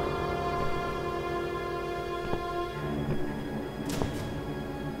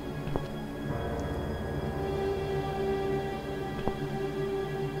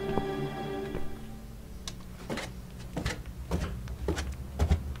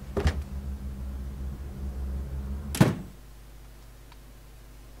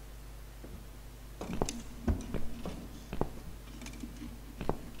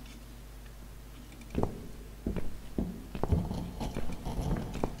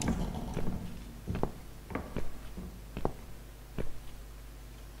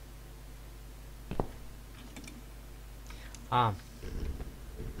 А.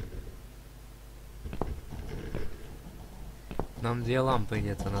 Нам 2 лампы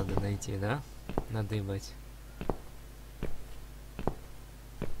где-то надо найти, да? Надыбать.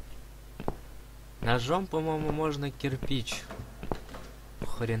 Ножом, по-моему, можно кирпич.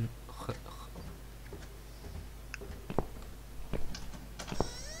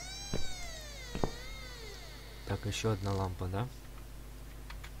 Так, еще одна лампа, да?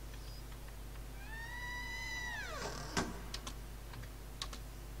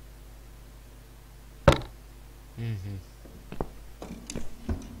 Угу.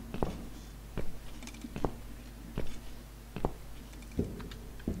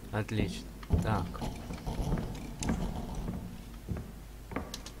 Отлично. Так.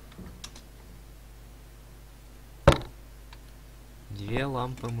 Две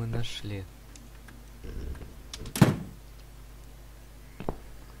лампы мы нашли.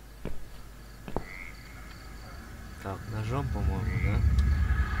 Так, ножом, по-моему, да?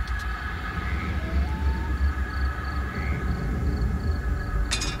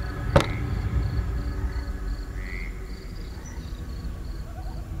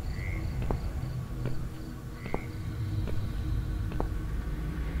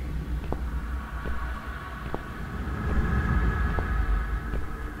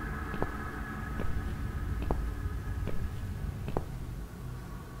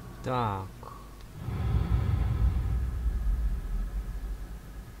 Так.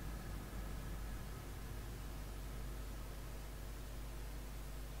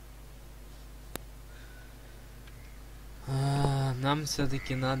 Нам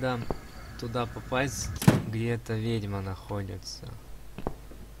все-таки надо туда попасть, где эта ведьма находится.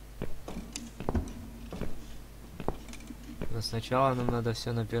 Но сначала нам надо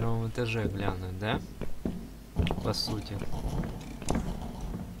все на первом этаже глянуть, да? По сути.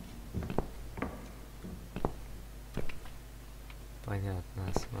 Понятно,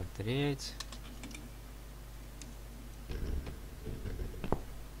 осмотреть.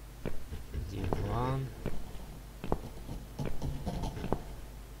 Диван.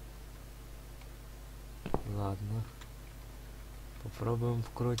 Ладно. Попробуем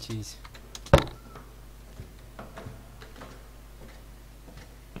вкрутить.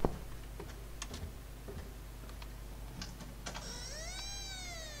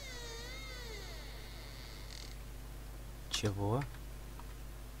 Чего?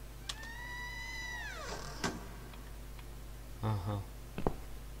 Ага.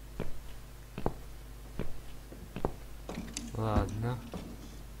 Ладно.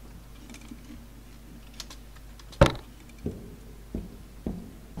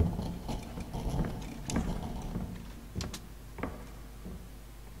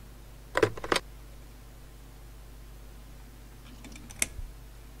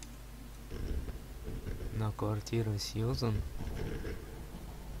 На квартиру Сьюзан.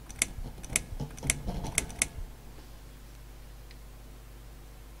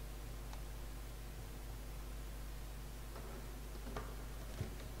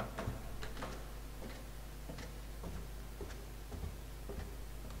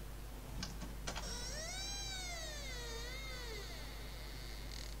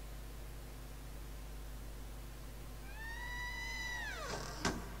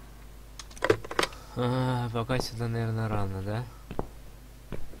 Пока сюда, наверное, рано, да?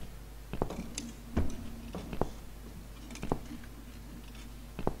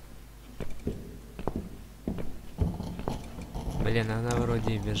 Блин, она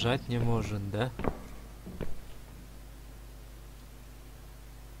вроде и бежать не может, да?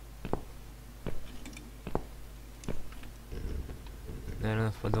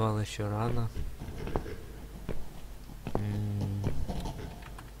 Наверное, в подвал еще рано.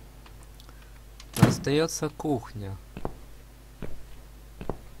 Остается кухня.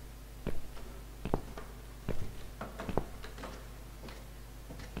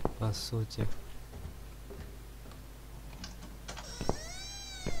 По сути.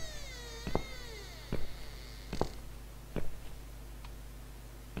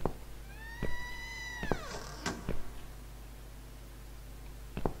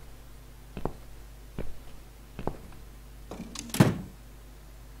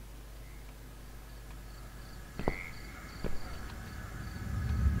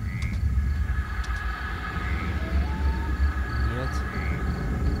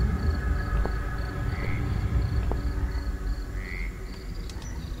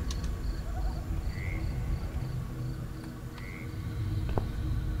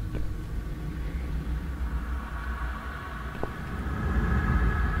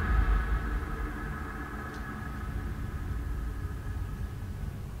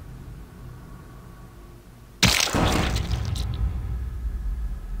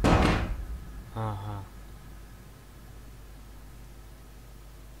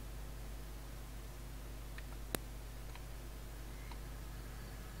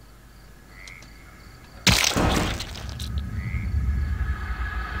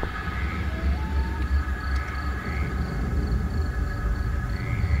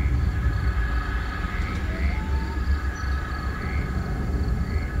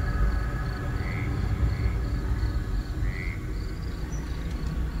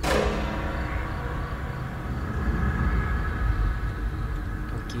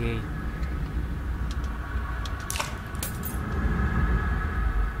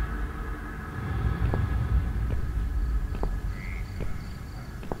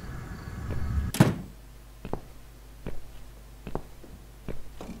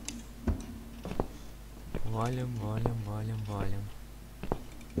 валим, валим, валим, валим.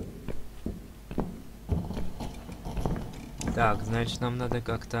 Так, значит, нам надо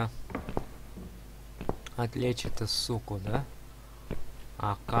как-то отвлечь эту суку, да?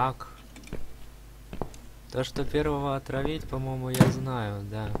 А как? То, что первого отравить, по-моему, я знаю,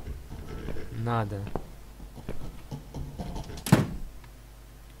 да. Надо.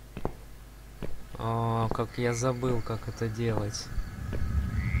 О, как я забыл, как это делать.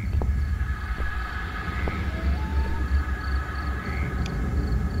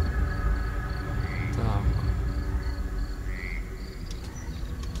 Так.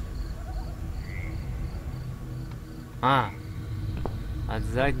 А! От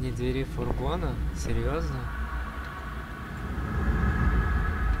задней двери фургона? Серьезно?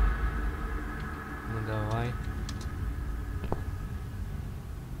 Ну давай.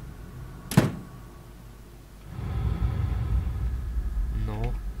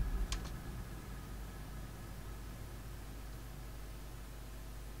 Ну.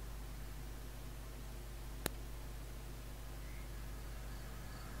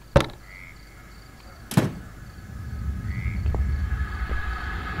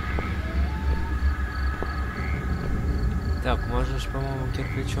 Так, можешь, по-моему,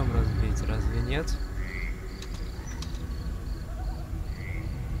 кирпичом разбить, разве нет?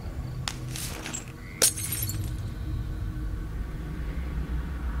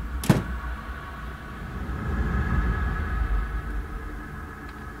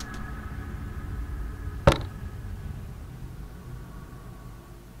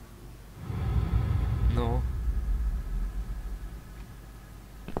 Ну.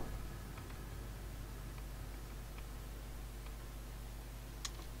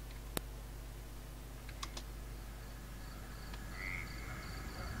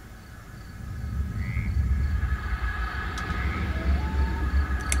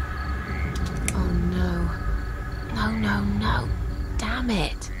 No. Damn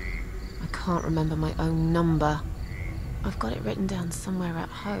it. I can't remember my own number. I've got it written down somewhere at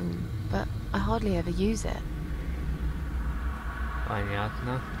home, but I hardly ever use it.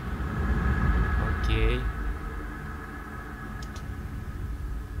 Понятно. Окей.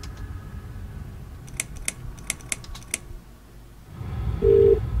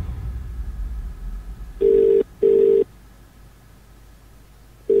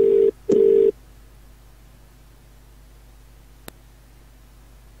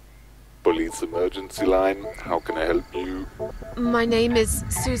 Police emergency line, how can I help you? My name is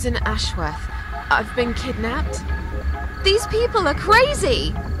Susan Ashworth. I've been kidnapped. These people are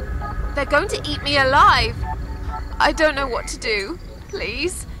crazy! They're going to eat me alive. I don't know what to do.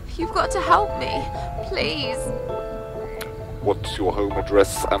 Please, you've got to help me. Please. What's your home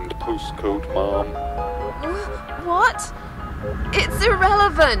address and postcode, ma'am? What? It's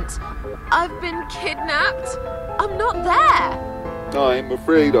irrelevant. I've been kidnapped. I'm not there. I'm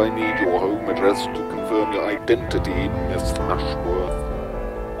afraid I need your home address to confirm your identity, Miss Ashworth.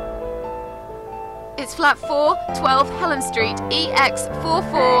 It's flat 4, 12 Helen Street,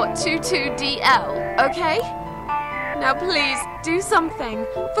 EX4422DL, okay? Now please, do something,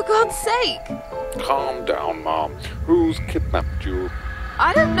 for God's sake. Calm down, ma'am. Who's kidnapped you?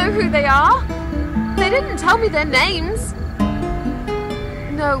 I don't know who they are. They didn't tell me their names.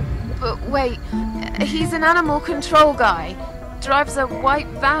 No, but wait, he's an animal control guy. Drives a white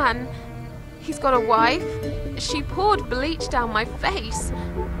van. He's got a wife. She poured bleach down my face.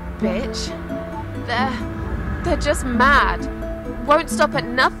 Bitch. They're just mad. Won't stop at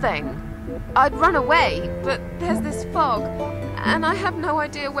nothing. I'd run away, but there's this fog, and I have no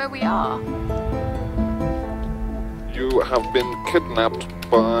idea where we are. You have been kidnapped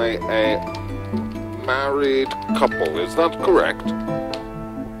by a married couple, is that correct?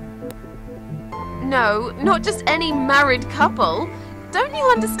 No, not just any married couple. Don't you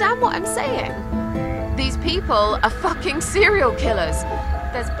understand what I'm saying? These people are fucking serial killers.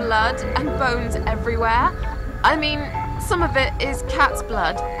 There's blood and bones everywhere. I mean, some of it is cat's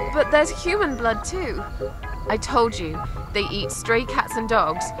blood, but there's human blood too. I told you, they eat stray cats and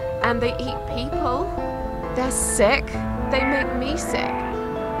dogs, and they eat people. They're sick. They make me sick.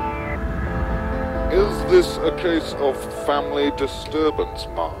 Is this a case of family disturbance,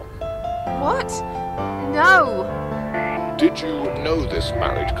 ma'am? What? No. Did you know this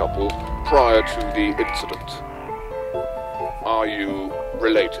married couple prior to the incident? Are you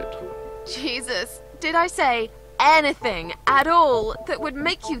related? Jesus, did I say anything at all that would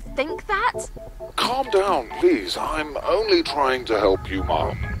make you think that? Calm down, please. I'm only trying to help you,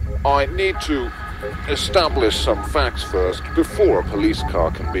 ma'am. I need to establish some facts first before a police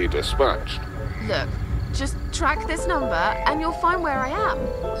car can be dispatched. Look, just track this number and you'll find where I am.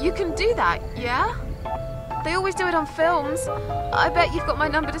 You can do that, yeah? They always do it on films. I bet you've got my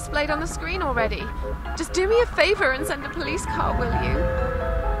number displayed on the screen already. Just do me a favor and send a police car, will you?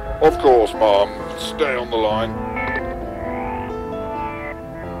 Of course, Mom. Stay on the line.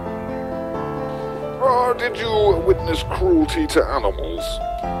 Did you witness cruelty to animals?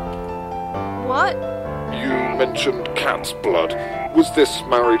 What? You mentioned cat's blood. Was this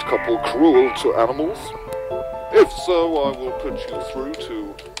married couple cruel to animals? If so, I will put you through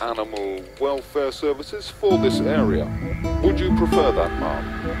to animal welfare services for this area. Would you prefer that, Mom?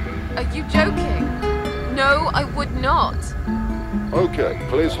 Are you joking? No, I would not. Okay,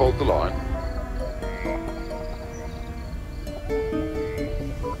 please hold the line.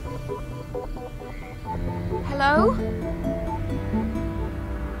 Hello?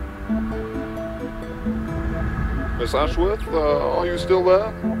 Miss Ashworth, are you still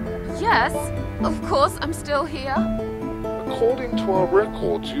there? Yes, of course I'm still here. According to our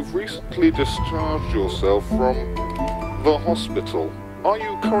records, you've recently discharged yourself from the hospital. Are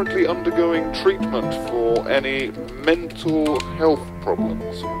you currently undergoing treatment for any mental health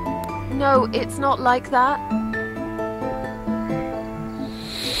problems? No, it's not like that.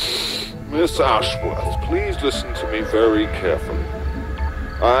 Miss Ashworth, please listen to me very carefully.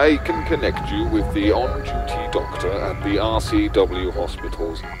 I can connect you with the on-duty doctor at the RCW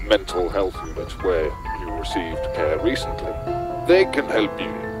Hospital's mental health unit where you received care recently. They can help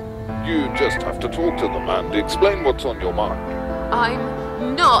you. You just have to talk to them and explain what's on your mind.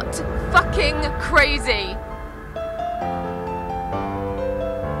 I'm not fucking crazy.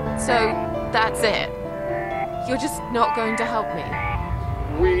 So, that's it. You're just not going to help me.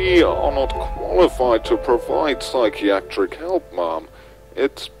 We are not qualified to provide psychiatric help, Ma'am.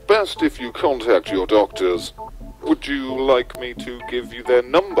 It's best if you contact your doctors. Would you like me to give you their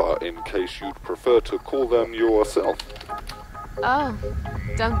number in case you'd prefer to call them yourself? Oh,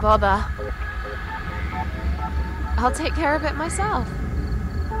 don't bother. I'll take care of it myself.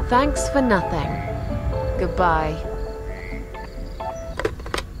 Thanks for nothing. Goodbye.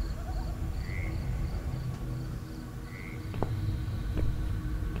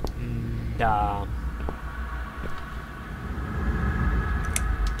 Да.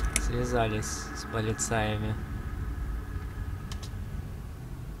 Связались с полицаями.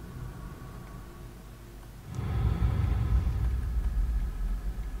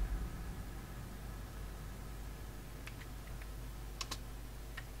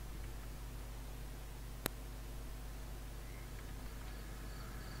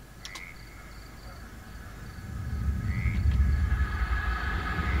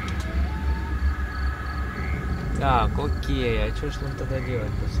 Так, окей, а что ж нам тогда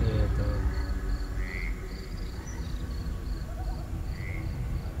делать после этого?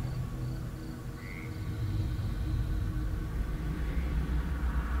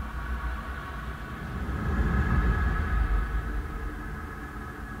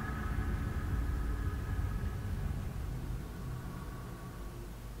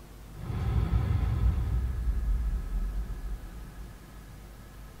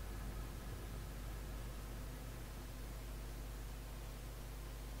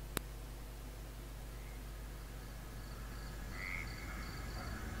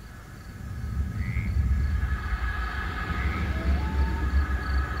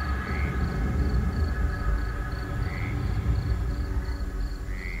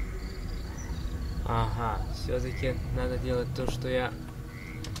 Ага, все-таки надо делать то,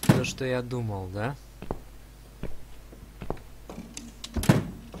 что я думал, да?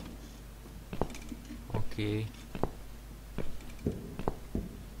 Окей.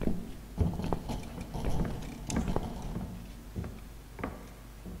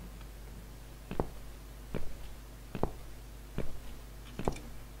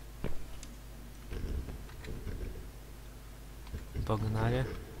 Погнали.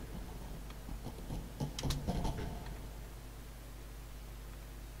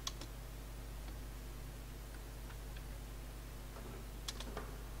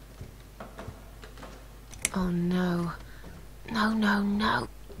 Oh no. No, no, no.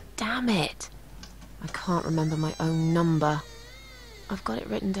 Damn it. I can't remember my own number. I've got it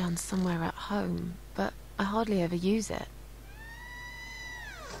written down somewhere at home, but I hardly ever use it.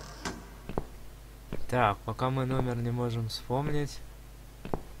 Так, пока мы номер не можем вспомнить,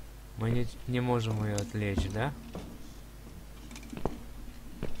 мы не можем ее отвлечь, да?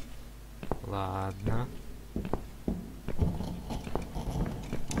 Ладно.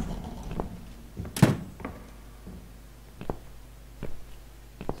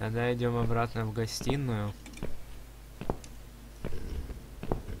 Тогда идем обратно в гостиную.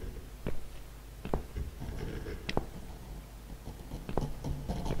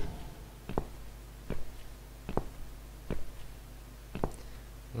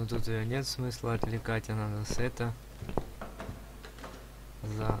 Ну тут ее нет смысла отвлекать, она нас это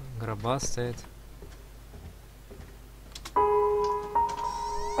загробастает.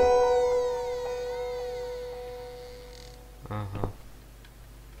 Ага.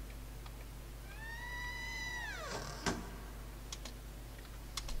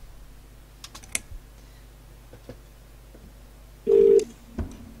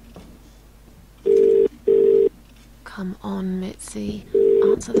 Come on, Mitzi.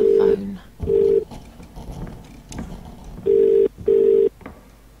 Answer the phone.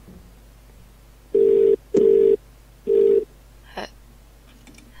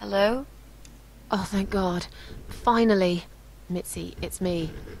 Hello? Oh, thank God. Finally. Mitzi, it's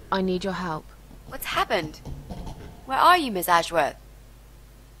me. I need your help. What's happened? Where are you, Miss Ashworth?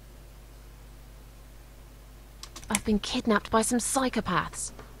 I've been kidnapped by some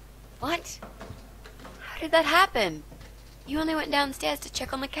psychopaths. What? How did that happen? You only went downstairs to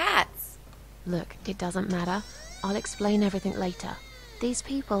check on the cats. Look, it doesn't matter. I'll explain everything later. These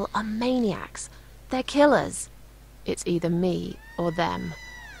people are maniacs. They're killers. It's either me or them.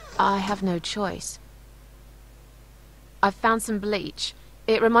 I have no choice. I've found some bleach.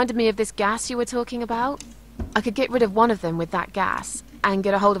 It reminded me of this gas you were talking about. I could get rid of one of them with that gas and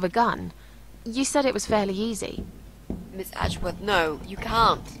get a hold of a gun. You said it was fairly easy. Miss Ashworth, no, you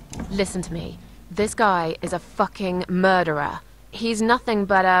can't. Listen to me. This guy is a fucking murderer. He's nothing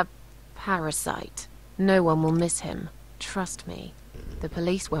but a parasite. No one will miss him. Trust me. The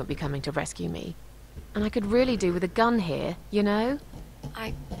police won't be coming to rescue me. And I could really do with a gun here, you know?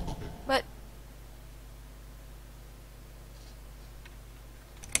 But...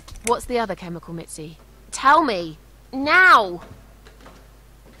 What's the other chemical, Mitzi? Tell me! Now!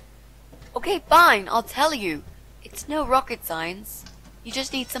 Okay, fine, I'll tell you. It's no rocket science. You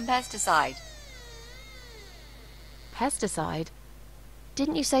just need some pesticide. Pesticide?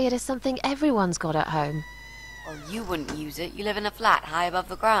 Didn't you say it is something everyone's got at home? Well, you wouldn't use it. You live in a flat high above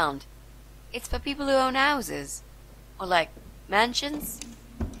the ground. It's for people who own houses. Or like, mansions.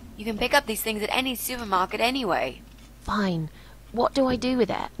 You can pick up these things at any supermarket anyway. Fine. What do I do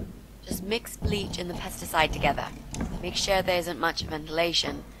with it? Just mix bleach and the pesticide together. Make sure there isn't much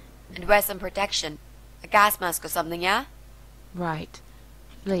ventilation. And wear some protection. A gas mask or something, yeah? Right.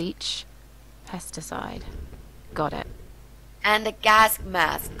 Bleach. Pesticide. Got it. And a gas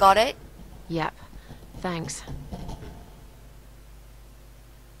mask, got it? Yep. Thanks.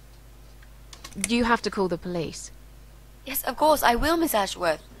 You have to call the police. Yes, of course, I will, Miss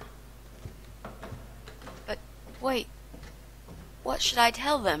Ashworth. But, wait. What should I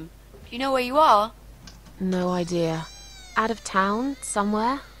tell them? Do you know where you are? No idea. Out of town?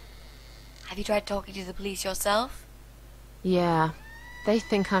 Somewhere? Have you tried talking to the police yourself? Yeah. They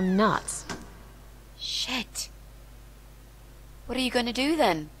think I'm nuts. Shit. What are you going to do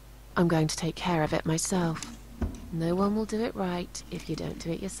then? I'm going to take care of it myself. No one will do it right if you don't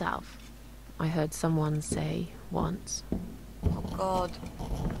do it yourself. I heard someone say once. Oh, God.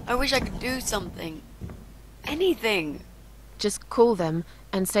 I wish I could do something. Anything. Just call them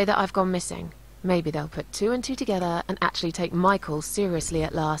and say that I've gone missing. Maybe they'll put two and two together and actually take my call seriously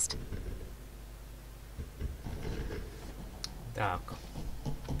at last. Так.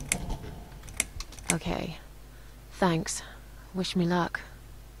 Okay. Thanks. Wish me luck.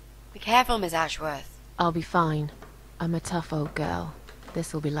 Be careful, Miss Ashworth. I'll be fine. I'm a tough old girl.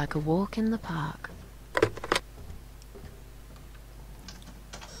 This'll be like a walk in the park.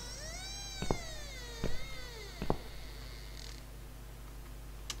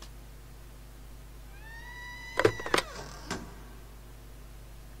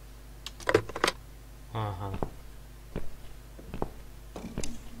 Ага.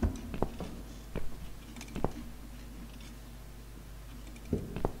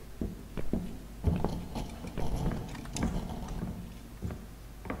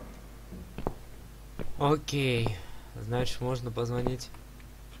 Окей. Значит, можно позвонить.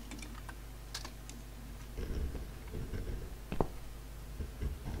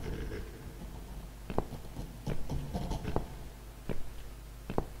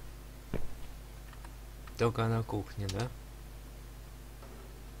 Только на кухне, да?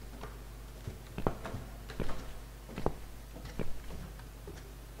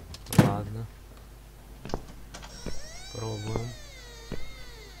 Ладно. Пробуем.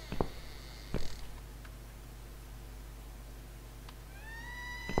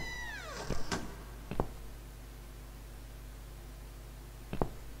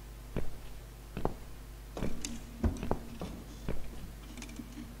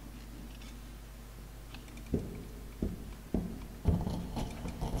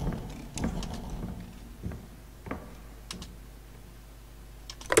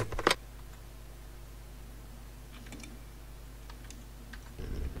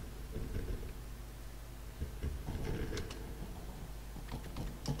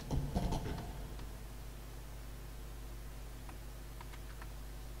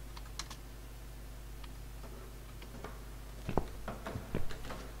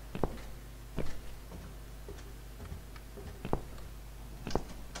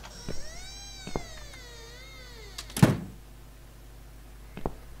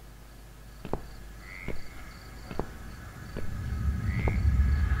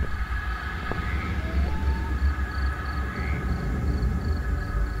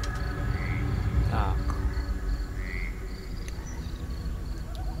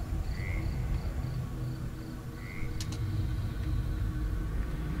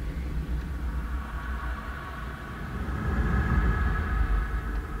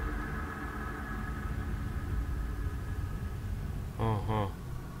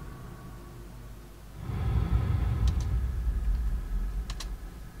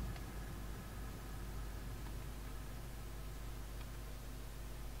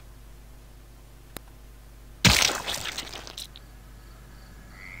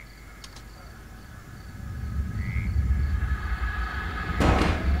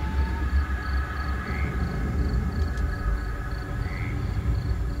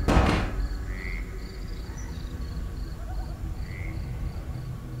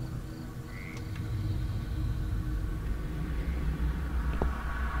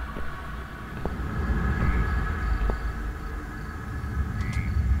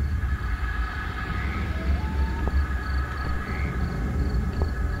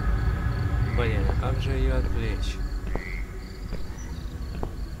 Блин, а как же ее отвлечь?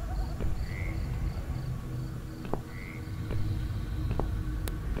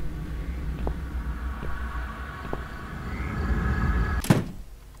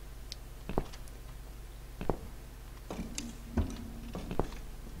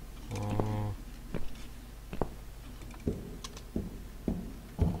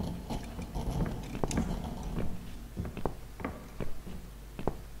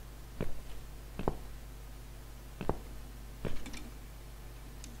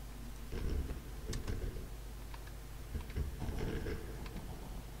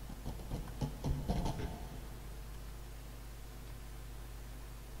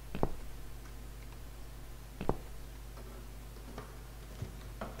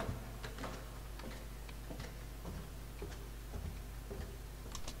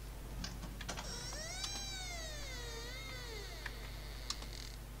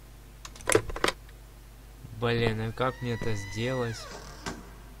 Блин, а как мне это сделать?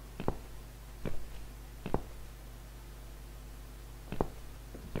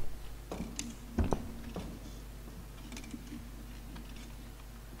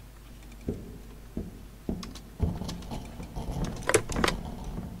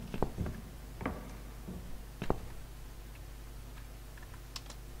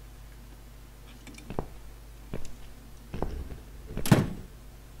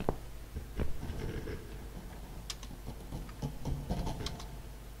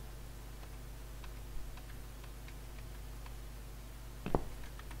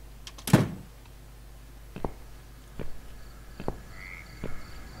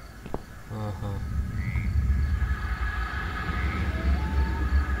 Ага.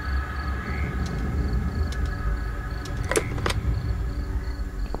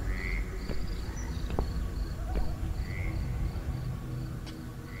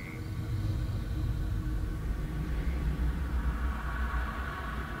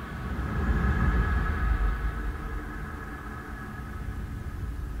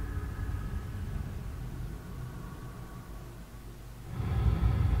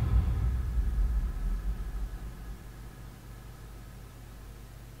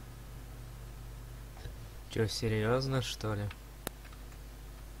 Чё, серьезно, что ли?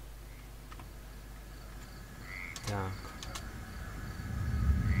 Так.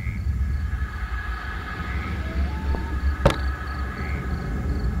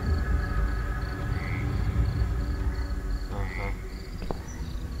 Ага.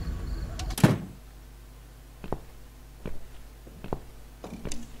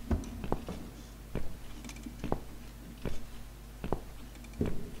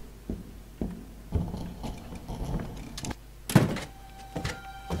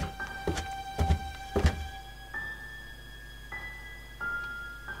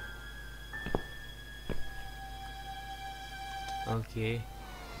 Окей.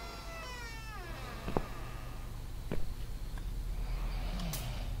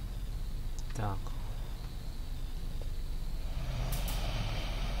 Так.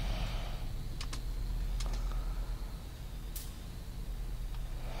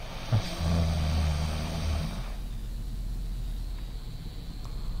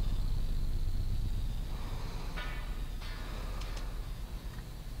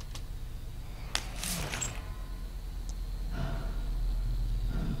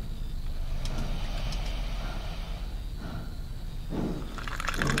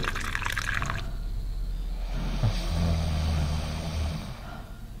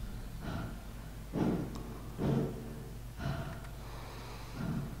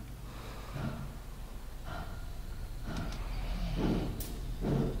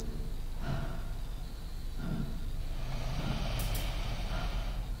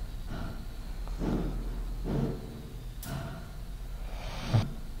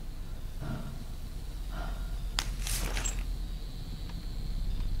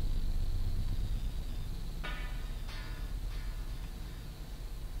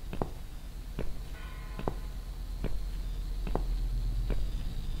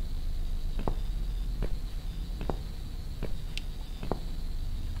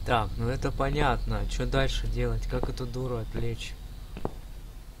 Так, ну это понятно. Что дальше делать? Как эту дуру отвлечь?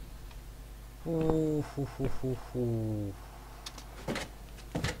 Фу-фу-фу-фу-фу.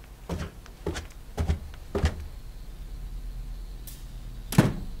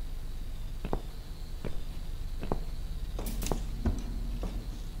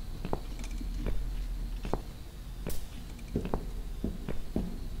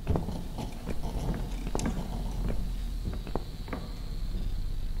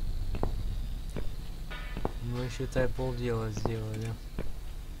 Мы, считай, полдела сделали.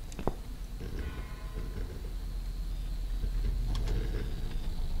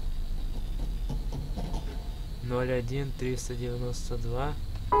 01 392.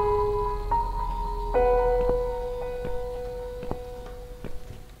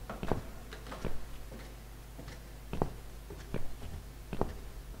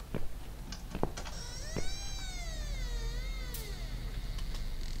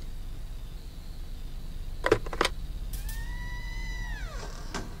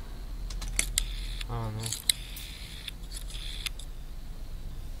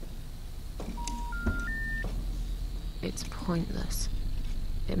 It's pointless.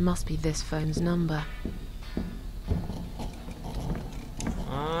 It must be this phone's number.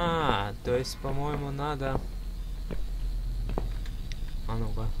 То есть, по-моему, надо... А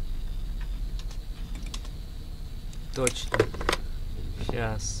ну-ка. Точно.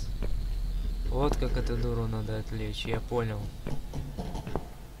 Сейчас. Вот как эту дуру надо отвлечь, я понял.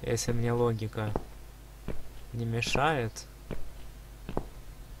 Если мне логика не мешает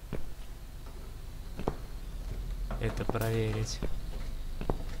это проверить.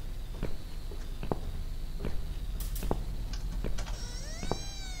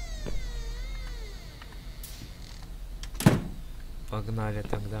 Погнали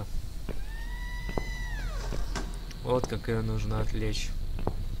тогда. Вот как ее нужно отвлечь.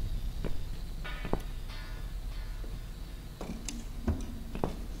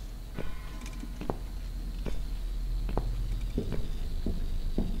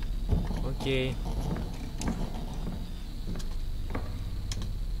 Окей.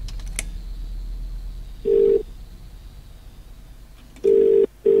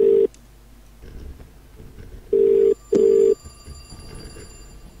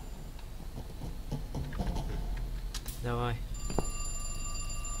 Давай.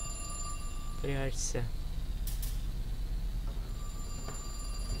 Прячься.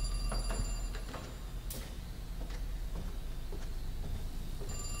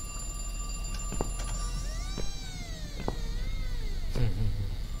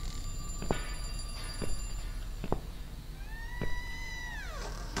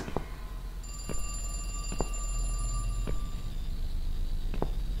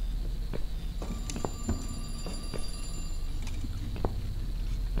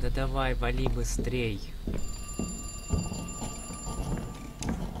 Да давай, вали быстрей.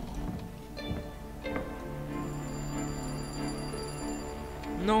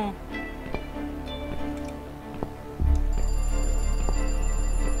 Ну.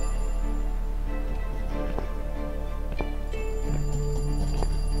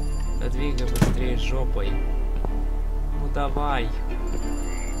 Да двигай быстрее жопой. Ну давай.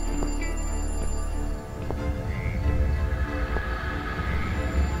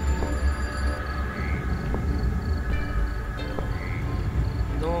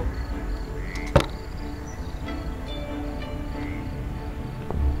 Ну.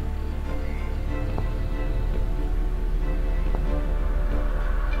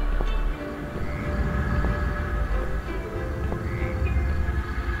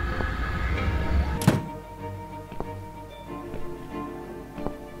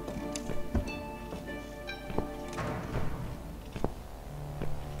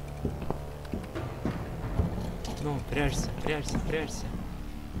 Ну, прячься, прячься, прячься.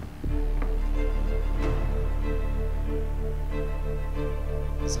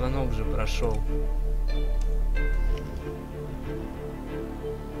 Звонок же прошел.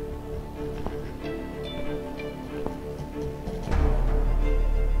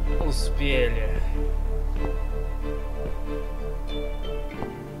 Успели.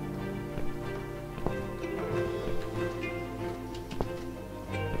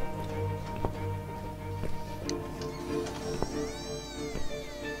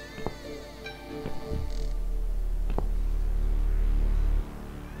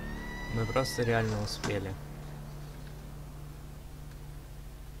 Мы просто реально успели.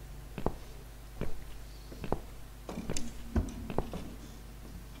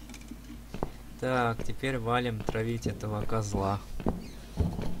 Так, теперь валим травить этого козла.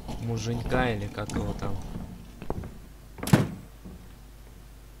 Муженька или как его там.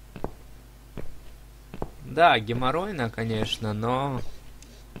 Да, геморройно, конечно, но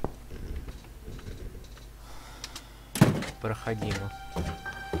проходимо.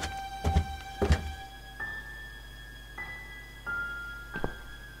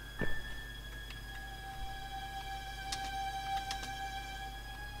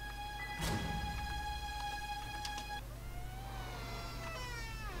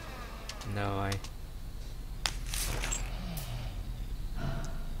 Давай.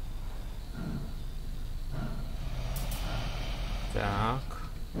 Так.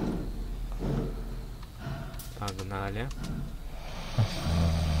 Погнали.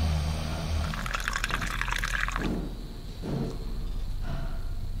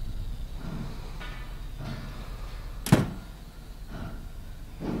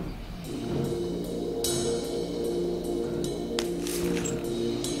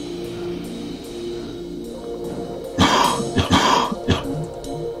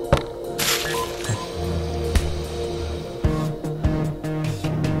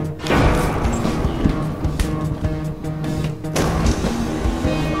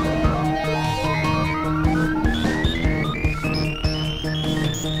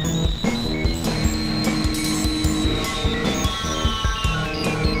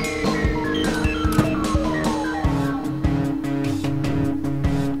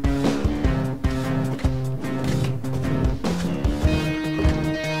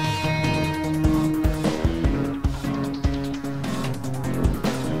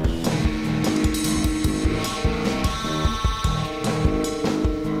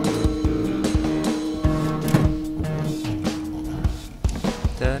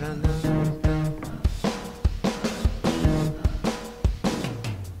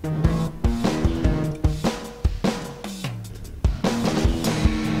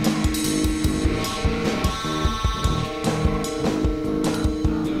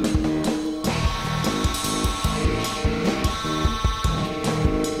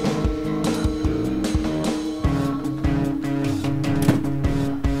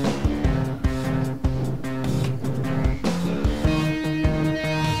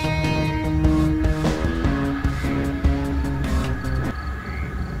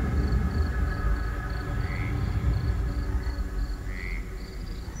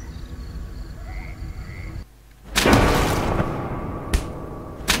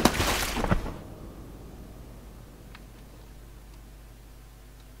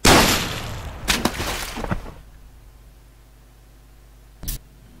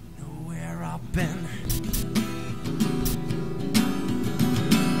 I've been.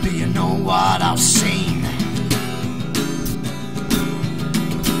 Do you know what I've seen?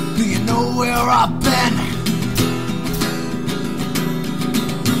 Do you know where I've been?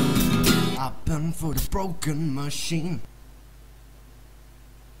 I've been for the broken machine.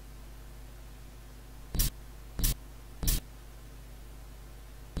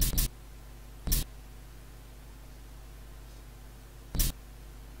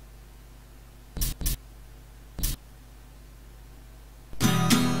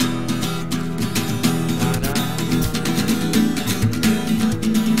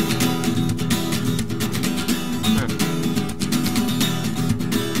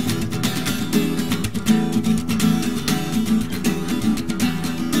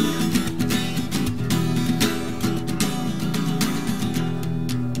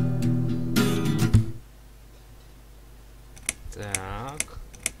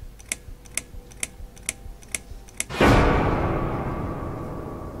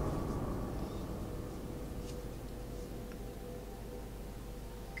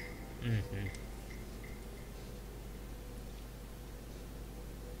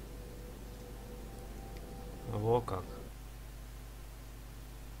 Во как.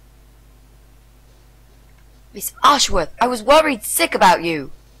 Miss Ashworth, I was worried sick about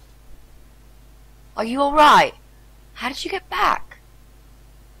you. Are you alright? How did you get back?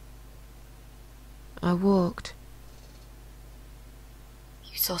 I walked.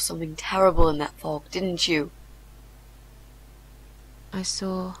 You saw something terrible in that fog, didn't you? I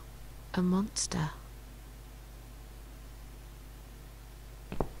saw a monster.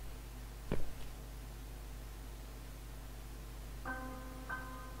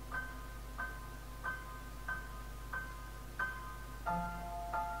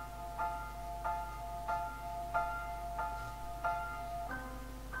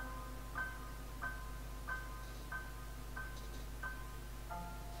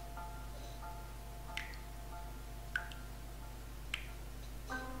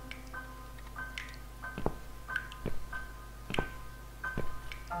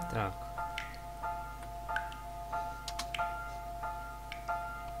 Так.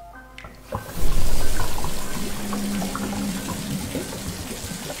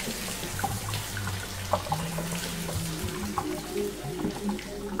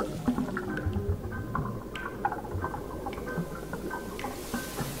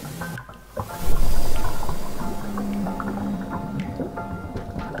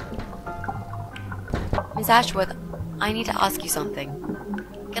 Miss Ashworth, I need to ask you something.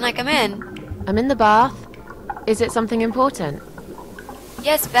 Can I come in? I'm in the bath. Is it something important?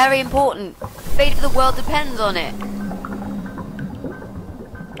 Yes, very important. The fate of the world depends on it.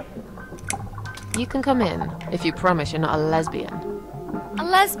 You can come in, if you promise you're not a lesbian. A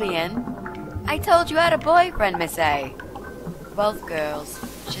lesbian? I told you I had a boyfriend, Miss A. Both girls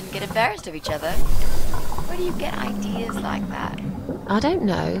shouldn't get embarrassed of each other. Where do you get ideas like that? I don't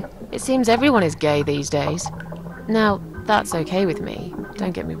know. It seems everyone is gay these days. Now, that's okay with me,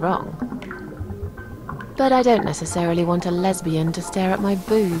 don't get me wrong. But I don't necessarily want a lesbian to stare at my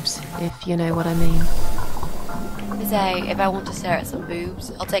boobs, if you know what I mean. Miss A, if I want to stare at some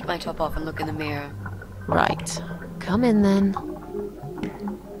boobs, I'll take my top off and look in the mirror. Right. Come in then.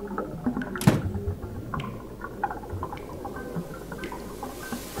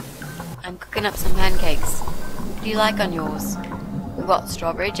 I'm cooking up some pancakes. What do you like on yours? We've got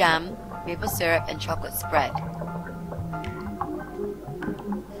strawberry jam, maple syrup, and chocolate spread.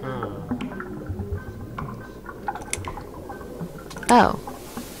 Oh,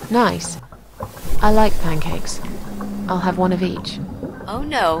 nice. I like pancakes. I'll have one of each. Oh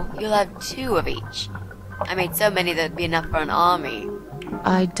no, you'll have two of each. I made so many that'd be enough for an army.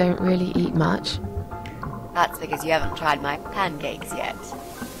 I don't really eat much. That's because you haven't tried my pancakes yet.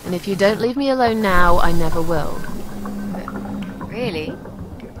 And if you don't leave me alone now, I never will. Really?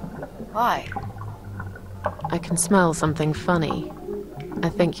 Why? I can smell something funny. I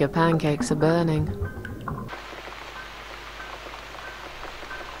think your pancakes are burning.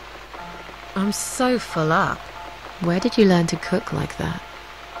 I'm so full up. Where did you learn to cook like that?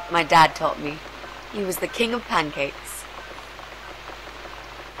 My dad taught me. He was the king of pancakes.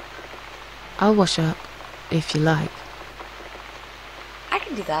 I'll wash up, if you like. I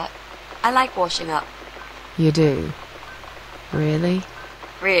can do that. I like washing up. You do? Really?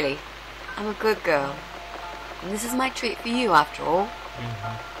 Really. I'm a good girl. And this is my treat for you, after all.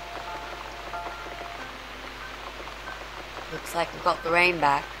 Looks like we got the rain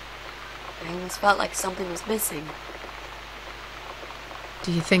back. I almost felt like something was missing.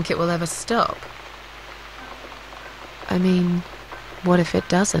 Do you think it will ever stop? I mean, what if it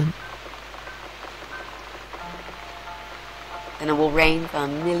doesn't? it will reign for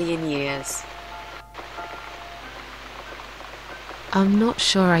 1,000,000 years. I'm not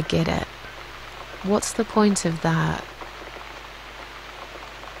sure I get it. What's the point of that?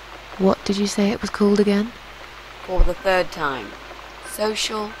 What did you say it was called again? For the third time.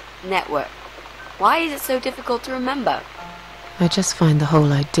 Social network. Why is it so difficult to remember? I just find the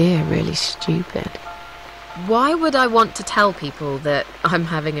whole idea really stupid. Why would I want to tell people that I'm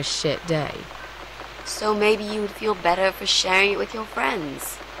having a shit day? So maybe you would feel better for sharing it with your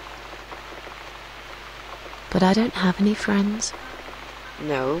friends. But I don't have any friends.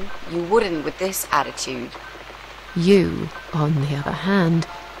 No, you wouldn't with this attitude. You, on the other hand,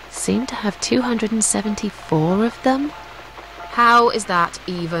 seem to have 274 of them? How is that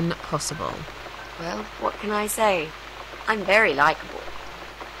even possible? Well, what can I say? I'm very likable.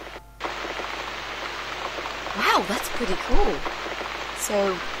 Wow, that's pretty cool.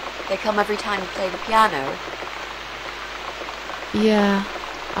 So, they come every time you play the piano? Yeah,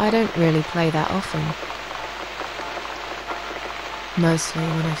 I don't really play that often. Mostly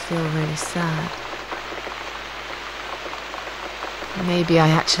when I feel really sad. Maybe I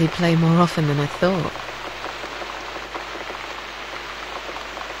actually play more often than I thought.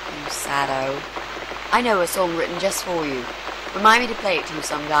 You saddo. I know a song written just for you. Remind me to play it to you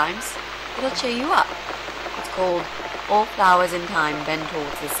sometimes. It'll cheer you up. It's called All Flowers in Time Bend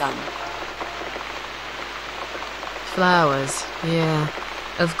Towards the Sun. Flowers, yeah.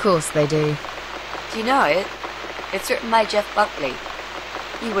 Of course they do. Do you know it? It's written by Jeff Buckley.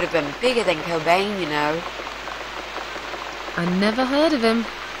 He would have been bigger than Cobain, you know. I never heard of him.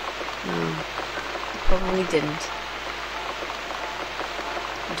 No, he probably didn't.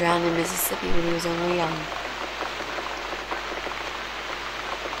 He drowned in Mississippi when he was only young.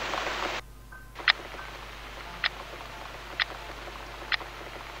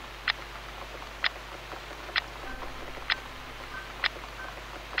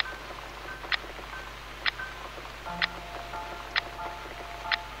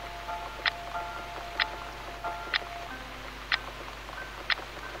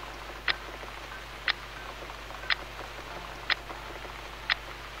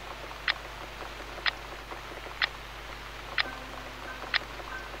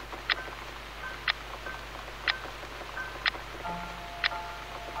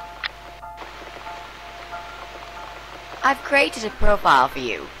 I've created a profile for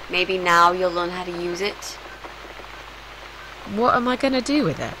you. Maybe now you'll learn how to use it. What am I going to do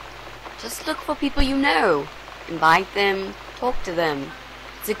with it? Just look for people you know. Invite them, talk to them.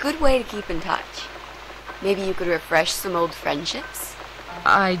 It's a good way to keep in touch. Maybe you could refresh some old friendships?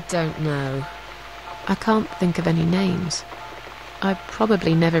 I don't know. I can't think of any names. I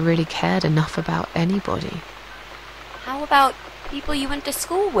probably never really cared enough about anybody. How about people you went to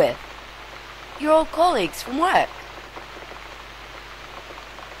school with? Your old colleagues from work?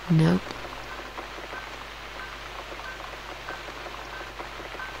 Nope.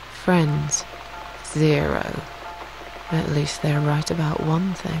 Friends. 0. At least they're right about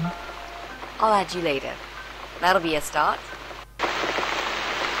one thing. I'll add you later. That'll be a start.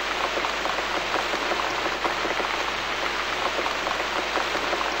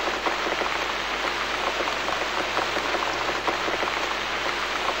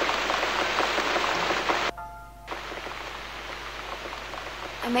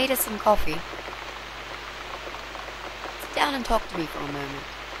 I made us some coffee. Sit down and talk to me for a moment.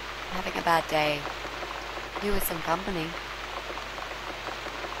 I'm having a bad day. You with some company.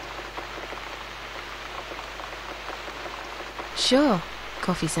 Sure.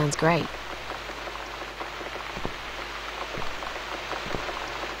 Coffee sounds great.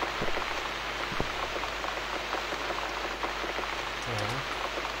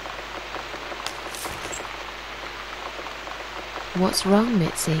 What's wrong,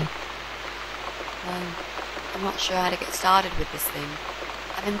 Mitzi? Well, I'm not sure how to get started with this thing.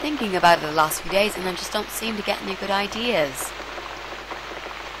 I've been thinking about it the last few days and I just don't seem to get any good ideas.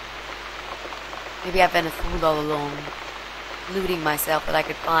 Maybe I've been a fool all along, deluding myself that I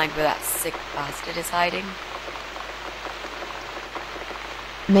could find where that sick bastard is hiding.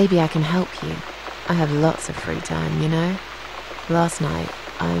 Maybe I can help you. I have lots of free time, you know? Last night,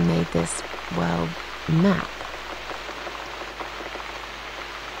 I made this, well, map.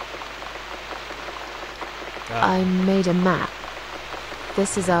 I made a map.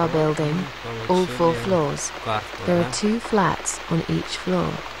 This is our building, all 4 floors. There are 2 flats on each floor.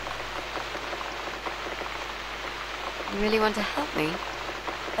 You really want to help me?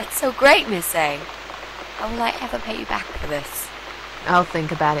 That's so great, Miss A. How will I ever pay you back for this? I'll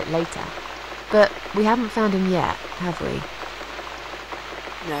think about it later. But we haven't found him yet, have we?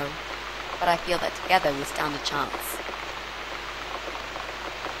 No, but I feel that together we stand a chance.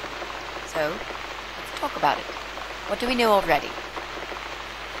 So, let's talk about it. What do we know already?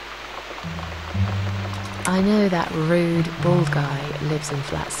 I know that rude, bald guy lives in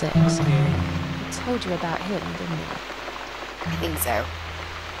flat 6. I told you about him, didn't I? I think so.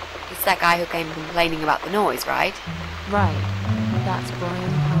 It's that guy who came complaining about the noise, right? Right. That's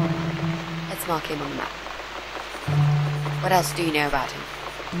Brian Palmer. Let's mark him on the map. What else do you know about him?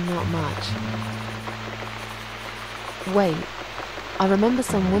 Not much. Wait. I remember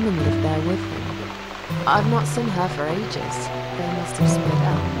some woman lived there with him. I've not seen her for ages. They must have split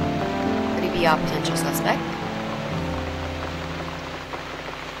up. Could he be our potential suspect?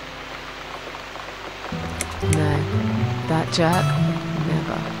 No. That jerk?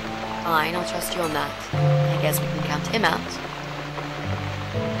 Never. Fine, I'll trust you on that. I guess we can count him out.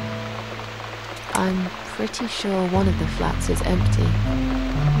 I'm pretty sure one of the flats is empty.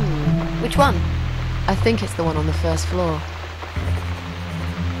 Which one? I think it's the one on the first floor.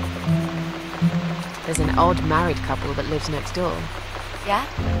 There's an odd married couple that lives next door. Yeah?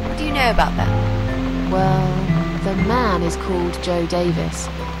 What do you know about them? Well, the man is called Joe Davis.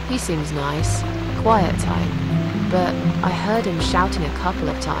 He seems nice, quiet type. But I heard him shouting a couple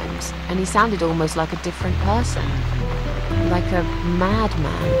of times, and he sounded almost like a different person. Like a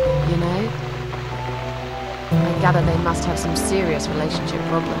madman, you know? I gather they must have some serious relationship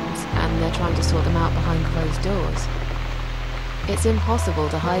problems, and they're trying to sort them out behind closed doors. It's impossible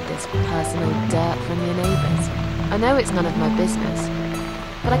to hide this personal dirt from your neighbours. I know it's none of my business,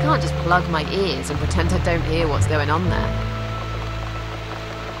 but I can't just plug my ears and pretend I don't hear what's going on there.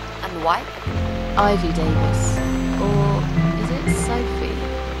 And the wife? Ivy Davis. Or is it Sophie?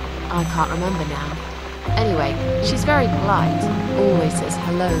 I can't remember now. Anyway, she's very polite, always says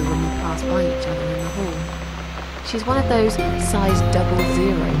hello when we pass by each other in the hall. She's one of those size 00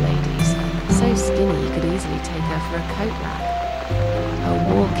 ladies, so skinny you could easily take her for a coat rack. A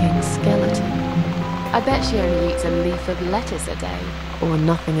walking skeleton. I bet she only eats a leaf of lettuce a day, or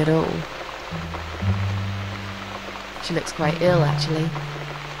nothing at all. She looks quite ill, actually.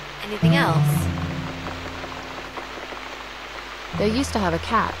 Anything else? They used to have a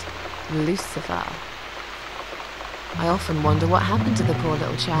cat, Lucifer. I often wonder what happened to the poor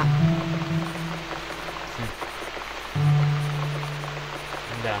little chap.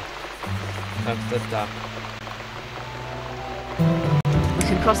 Да, как-то так. We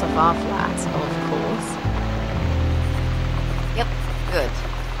can cross off our flats, of course. Yep, good.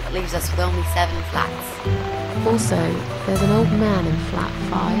 That leaves us with only 7 flats. Also, there's an old man in flat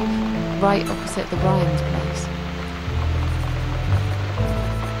 5, right opposite the Bryan's place.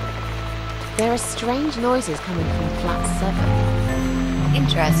 There are strange noises coming from flat 7.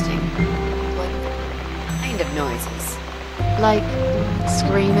 Interesting. What kind of noises? Like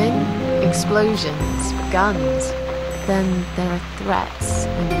screaming, explosions, guns. Then there are threats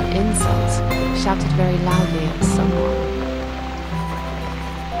and insults shouted very loudly at someone.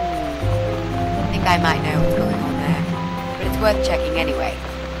 I think I might know what's going on there, but it's worth checking anyway.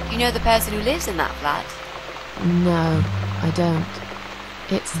 Do you know the person who lives in that flat? No, I don't.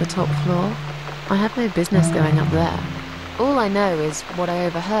 It's the top floor. I have no business going up there. All I know is what I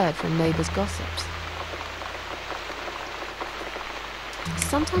overheard from neighbours' gossips.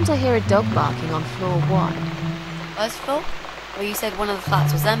 Sometimes I hear a dog barking on floor 1. First floor? Where you said one of the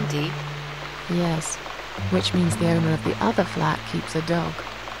flats was empty? Yes, which means the owner of the other flat keeps a dog.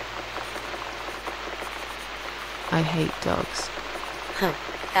 I hate dogs.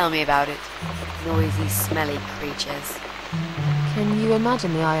 Tell me about it. Noisy, smelly creatures. Can you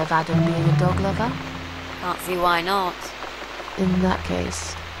imagine the Eye of Adam being a dog lover? Can't see why not. In that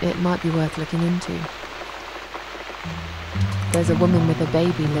case, it might be worth looking into. There's a woman with a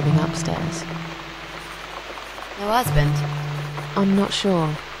baby living upstairs. No husband? I'm not sure.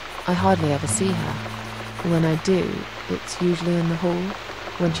 I hardly ever see her. When I do, it's usually in the hall,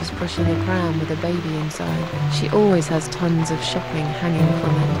 when she's pushing a pram with a baby inside. She always has tons of shopping hanging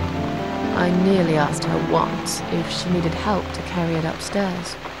from it. I nearly asked her once if she needed help to carry it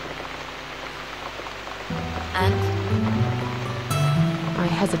upstairs. And? I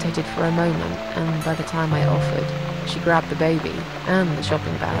hesitated for a moment, and by the time I offered, she grabbed the baby and the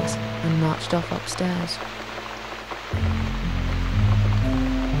shopping bags and marched off upstairs.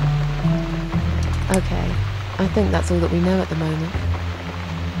 Okay, I think that's all that we know at the moment.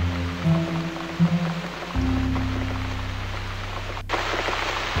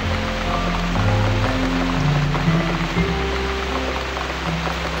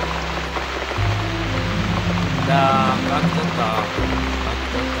 Да, как-то так,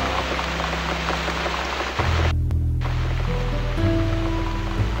 как-то так.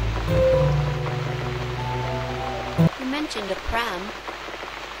 You mentioned a pram.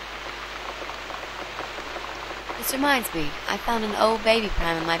 This reminds me, I found an old baby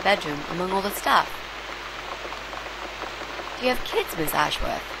pram in my bedroom among all the stuff. Do you have kids, Miss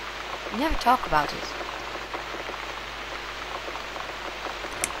Ashworth? You never talk about it.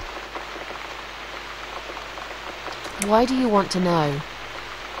 Why do you want to know?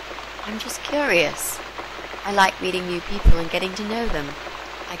 I'm just curious. I like meeting new people and getting to know them.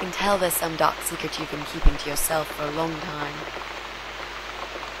 I can tell there's some dark secret you've been keeping to yourself for a long time.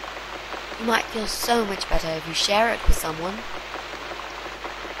 You might feel so much better if you share it with someone.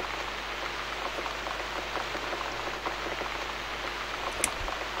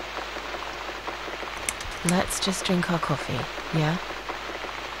 Let's just drink our coffee, yeah?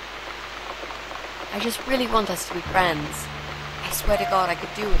 I just really want us to be friends. I swear to God I could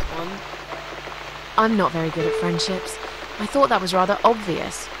do with one. I'm not very good at friendships. I thought that was rather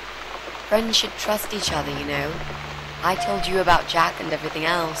obvious. Friends should trust each other, you know. I told you about Jack and everything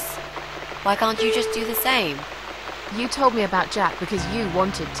else. Why can't you just do the same? You told me about Jack because you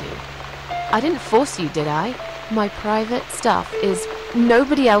wanted to. I didn't force you, did I? My private stuff is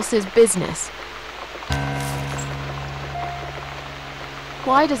nobody else's business.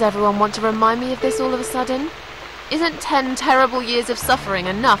 Why does everyone want to remind me of this all of a sudden? Isn't 10 terrible years of suffering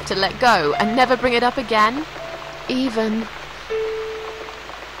enough to let go and never bring it up again? Even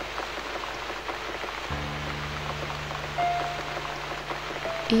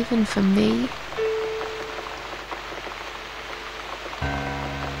for me?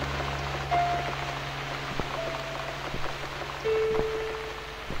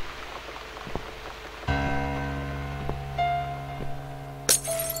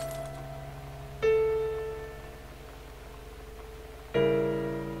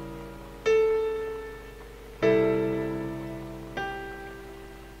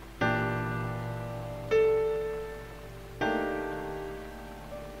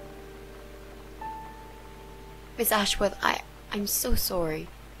 Miss Ashworth, I'm so sorry.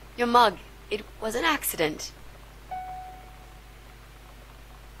 Your mug, it was an accident.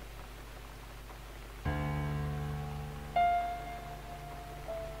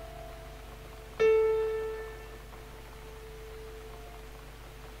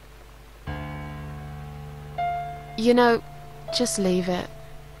 You know, just leave it.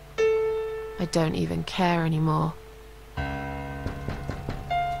 I don't even care anymore.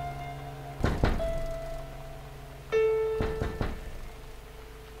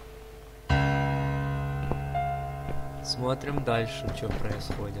 Смотрим дальше, что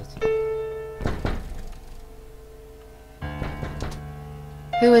происходит.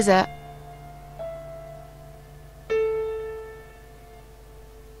 Who is it?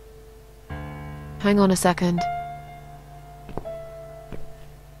 Hang on a second.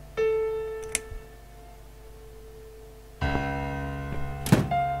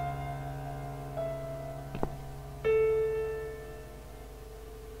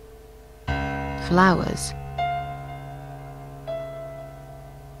 Flowers.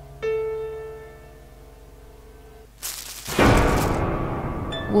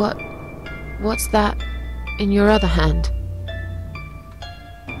 What's that in your other hand?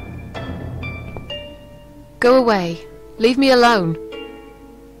 Go away. Leave me alone.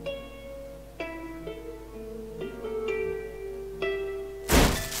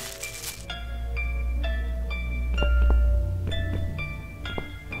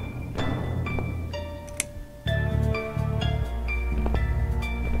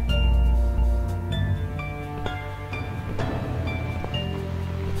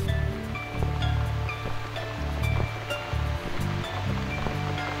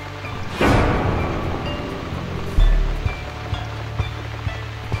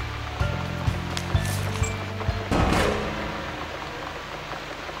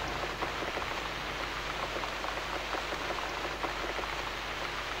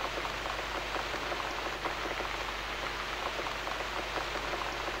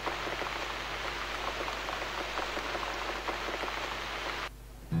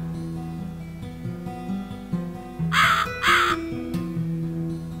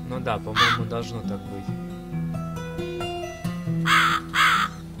 Ну да, по-моему, должно так быть.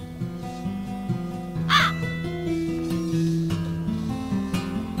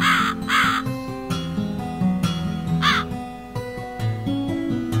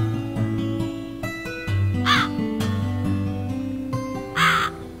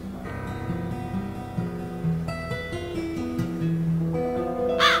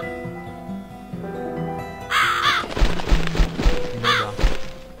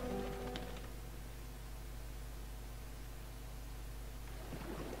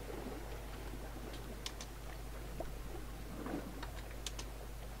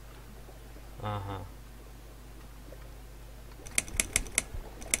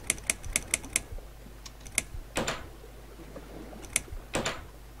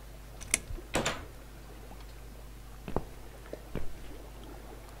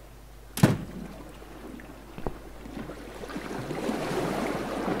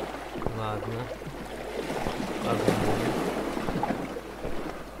 Ладно. Погнали.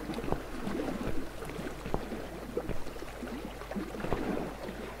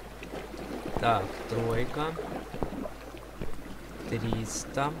 Так, тройка.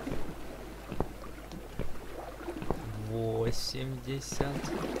 300.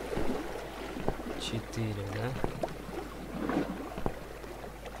 84, да?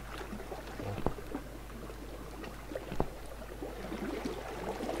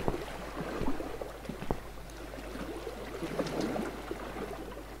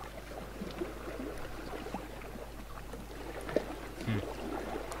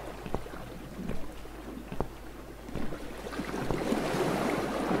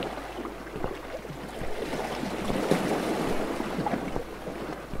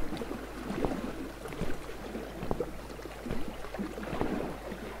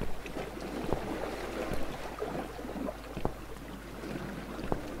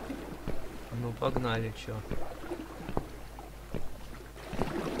 Ну, погнали, чё.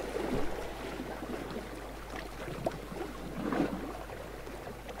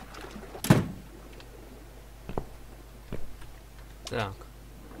 Так.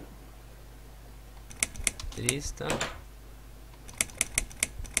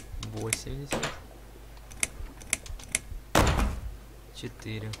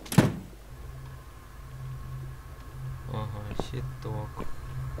 384. Ага, щиток.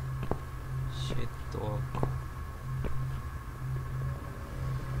 Щиток.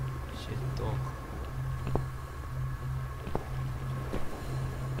 Щиток.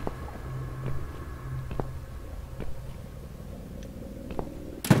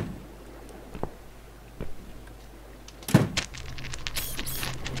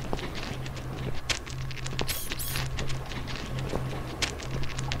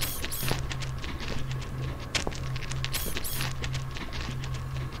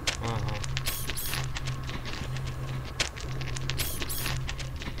 Ага.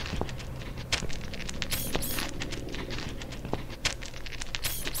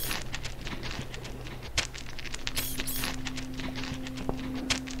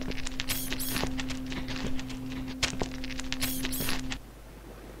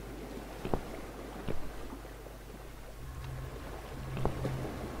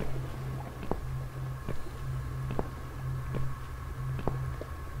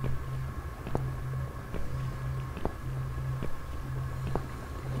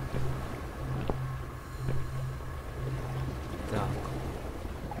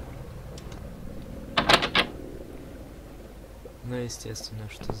 Ну, естественно,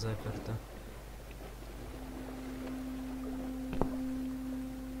 что заперто.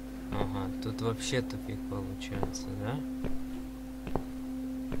 Ага, тут вообще тупик получается, да?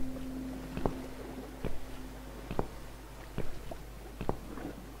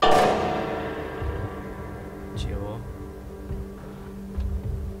 Чего?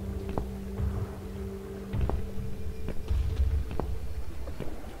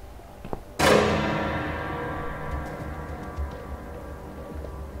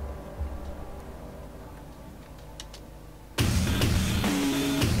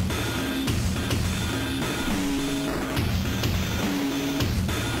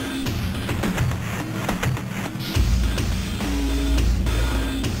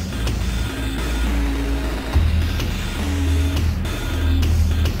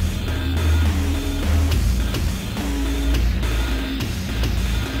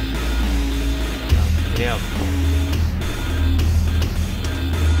 Тряпку.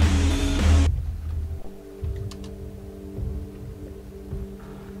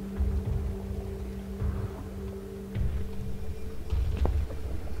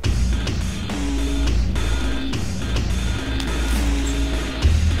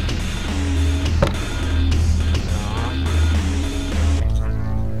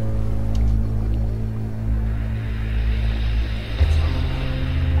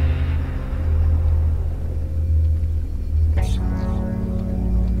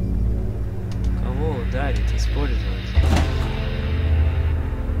 Использовать.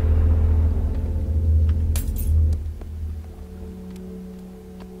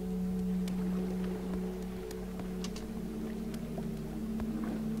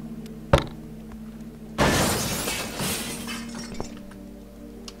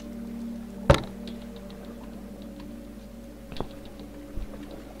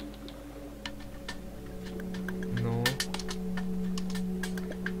 Ну.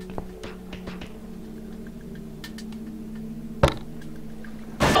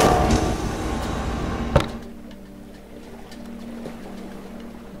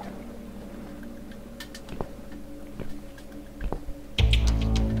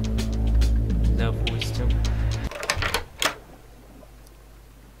 допустим.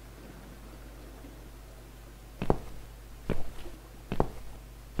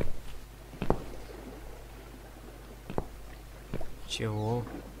 Чего?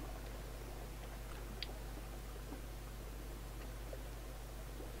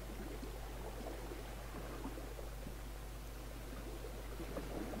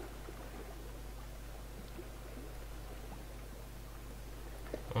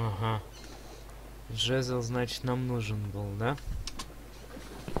 Ага. Жезл, значит, нам нужен был, да?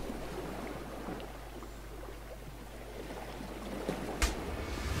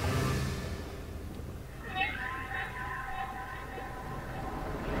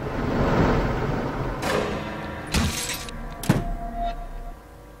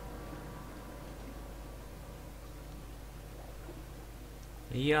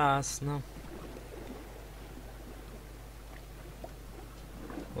 Ясно.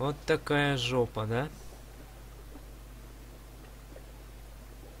 Вот такая жопа, да?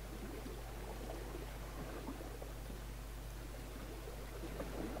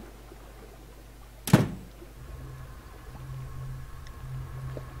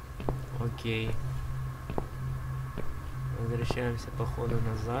 Окей. Возвращаемся по ходу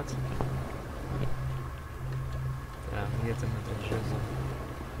назад. Так, где там этот жезл?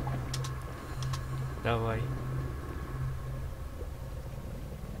 Давай.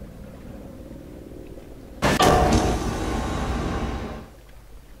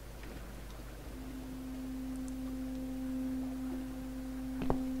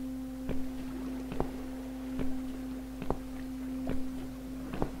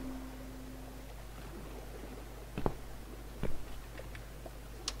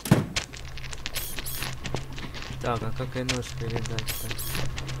 Так, а как и нож передать-то?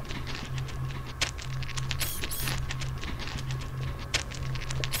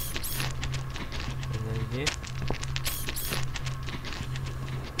 Подожди.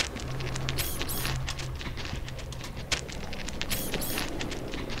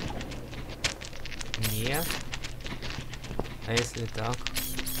 Нет. А если так?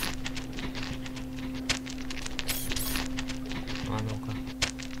 А ну-ка.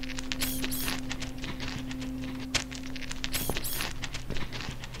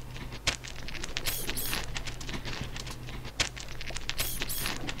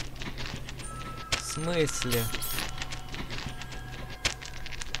 В смысле?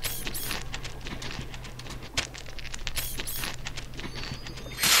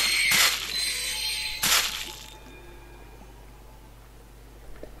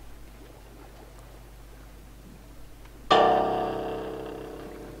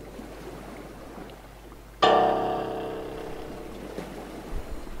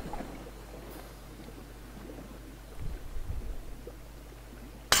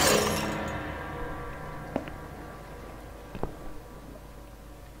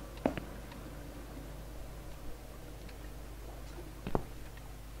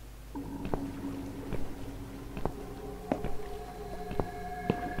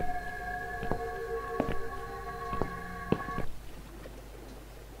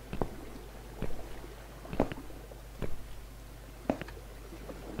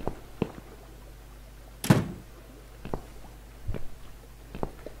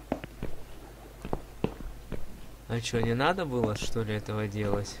 А чё, не надо было, что ли, этого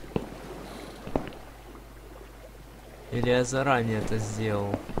делать? Или я заранее это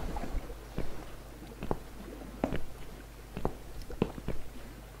сделал?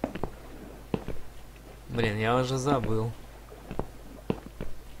 Блин, я уже забыл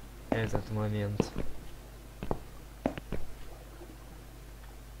этот момент.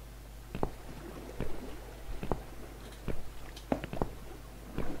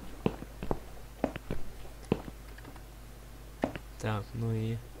 Так, ну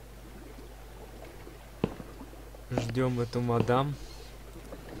и ждем эту мадам.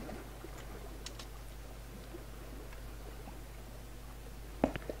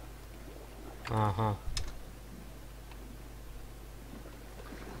 Ага.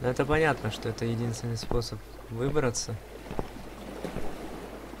 Ну это понятно, что это единственный способ выбраться.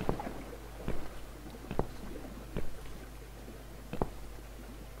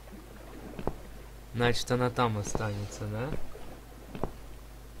 Значит, она там останется, да?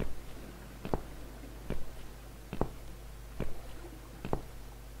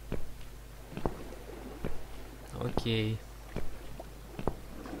 Окей.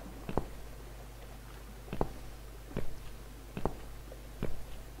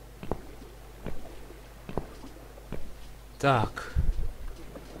 Так.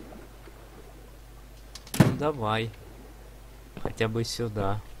 Ну, давай. Хотя бы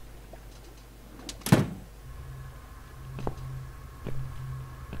сюда.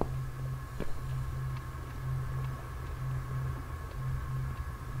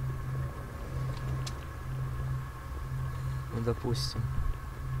 допустим.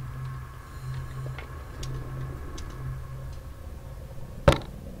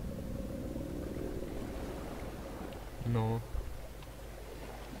 Ну.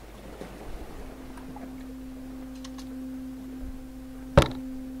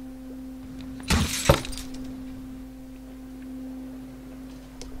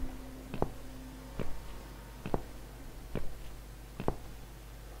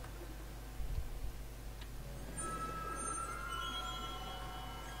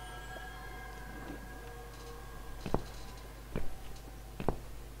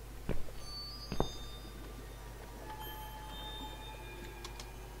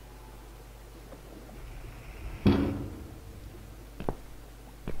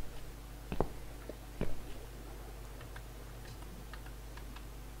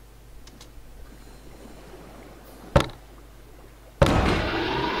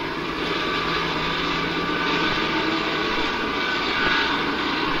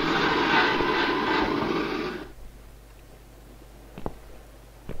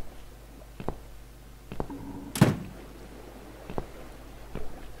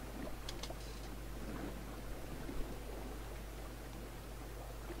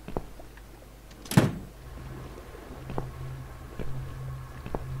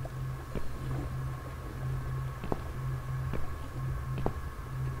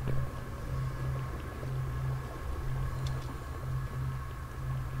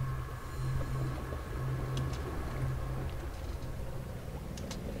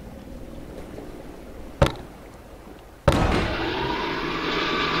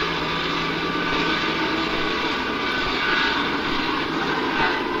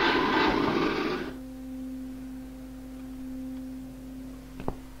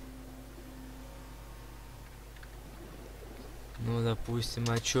 Ну, допустим,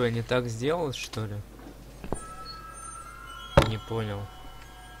 а чё, я не так сделал, что ли? Не понял.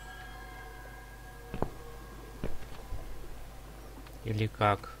 Или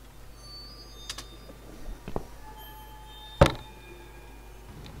как?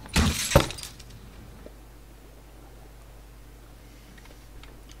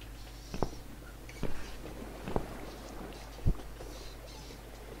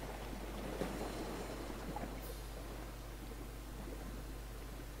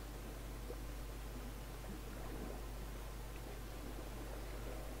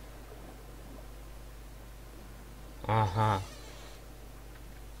 Ага.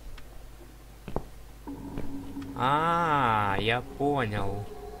 Я понял.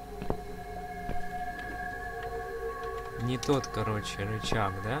 Не тот, короче,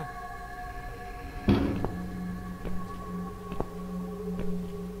 рычаг, да?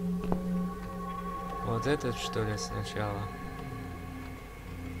 Вот этот, что ли, сначала?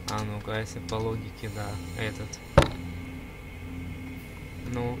 А ну-ка, если по логике, да, этот.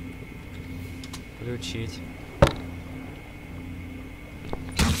 Ну, включить.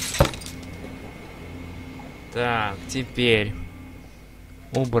 Так, теперь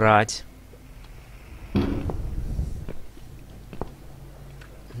убрать.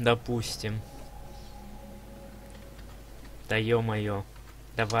 Допустим. Да ё-моё.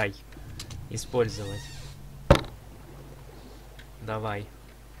 Давай. Использовать. Давай.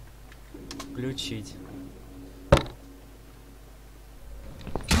 Включить.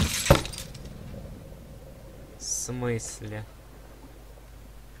 В смысле?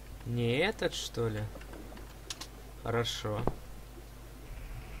 Не этот, что ли? Хорошо.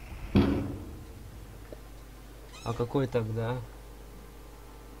 А какой тогда?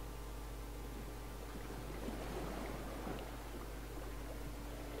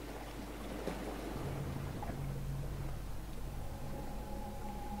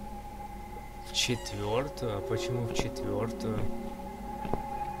 В четвертую? А почему в четвертую?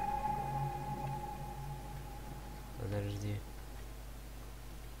 Подожди.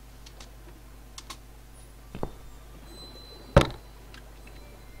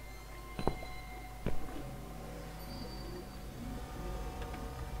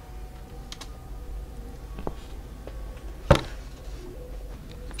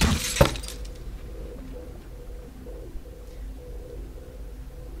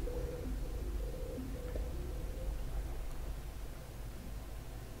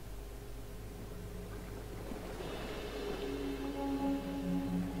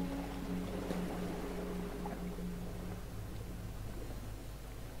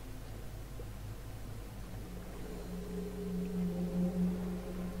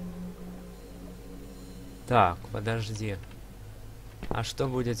 Так, подожди. А что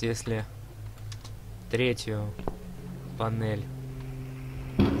будет, если третью панель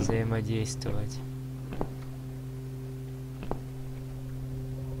взаимодействовать?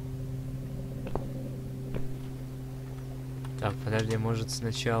 Так, подожди, может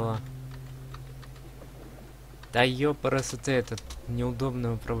сначала... Да ёпарасоте, это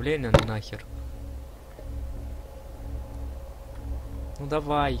неудобное управление нахер. Ну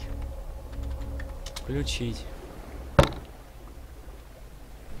давай. Включить.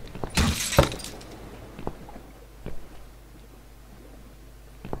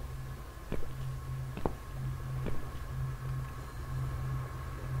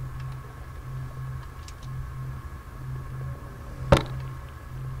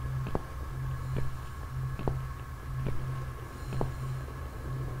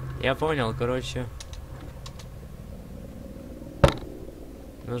 Я понял, короче.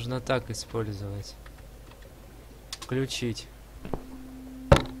 Нужно так использовать. Включить.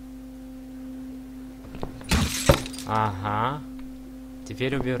 Ага.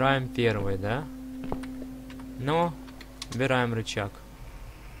 Теперь убираем первый, да? Ну, убираем рычаг.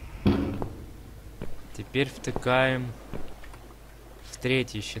 Теперь втыкаем в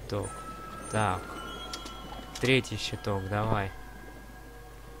третий щиток. Так. Третий щиток, давай.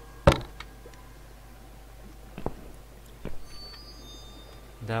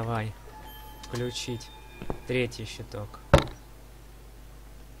 Давай. Включить третий щиток.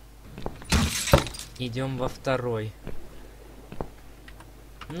 Идем во второй.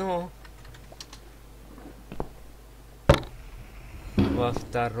 Ну. Во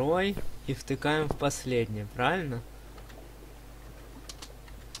второй. И втыкаем в последний, правильно?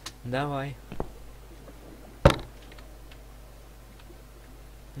 Давай.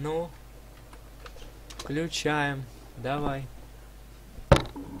 Ну. Включаем. Давай.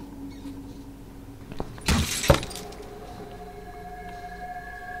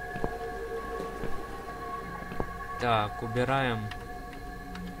 Так, убираем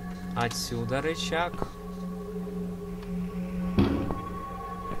отсюда рычаг.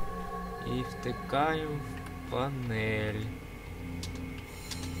 И втыкаем в панель.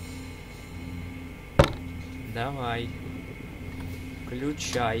 Давай.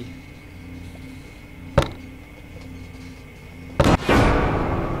 Включай.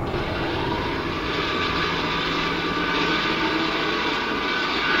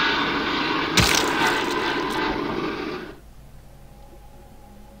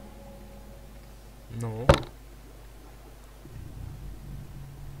 Ну.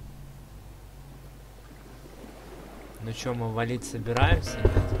 Ну чё, мы валить собираемся?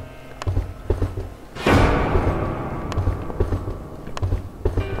 Нет?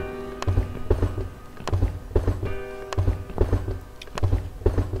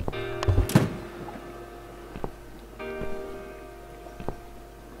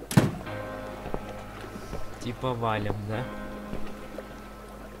 Типа валим, да?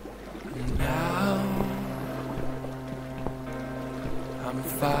 I'm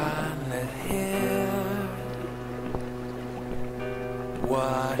finally here.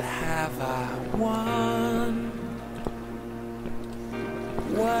 What have I won?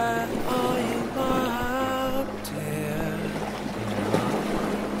 Where are you up, dear?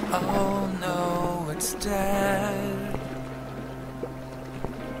 Oh no, it's dead.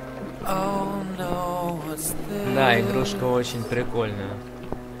 Oh no, what's this? Да, игрушка очень прикольная.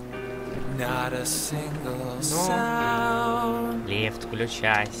 Not a single sound. Лифт,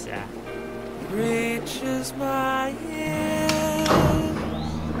 включайся. Reaches my ear.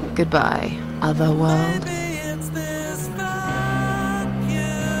 Goodbye, other world. Maybe it's this vacuum.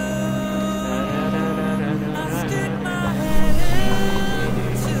 I stick my head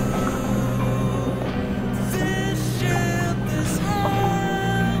into this ship, this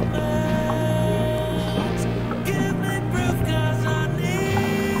helmet. Give me proof 'cause I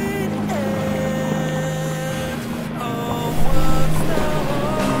need it. Oh, what's the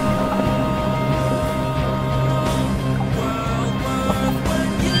world worth when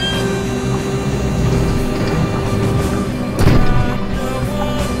you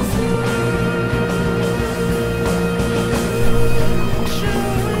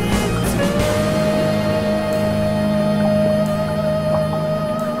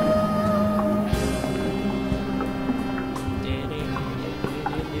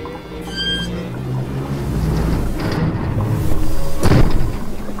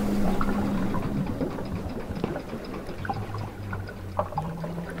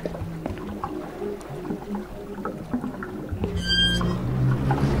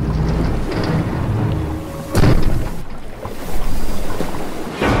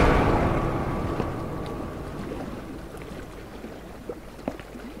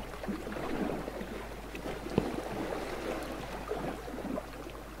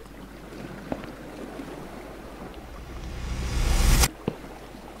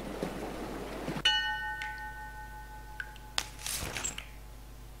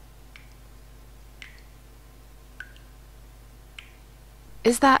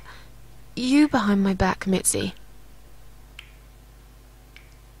Is that you behind my back, Mitzi?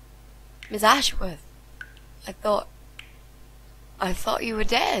 Miss Ashworth, I thought you were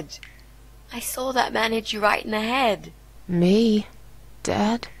dead. I saw that man hit you right in the head. Me?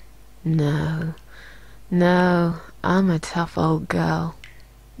 Dead? No. No, I'm a tough old girl.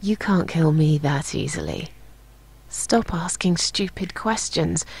 You can't kill me that easily. Stop asking stupid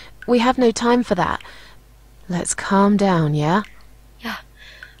questions. We have no time for that. Let's calm down, yeah? Yeah,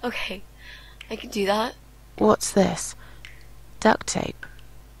 okay. I can do that. What's this? Duct tape.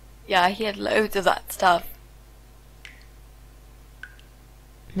 Yeah, he had loads of that stuff.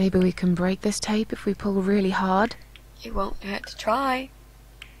 Maybe we can break this tape if we pull really hard? It won't hurt to try.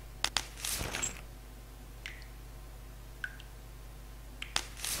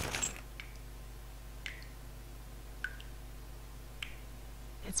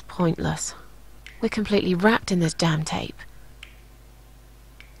 It's pointless. We're completely wrapped in this damn tape.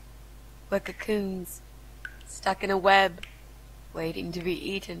 We're cocoons, stuck in a web, waiting to be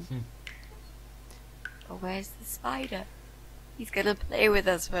eaten. But where's the spider? He's gonna play with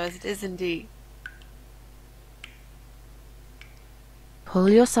us first, isn't he? Pull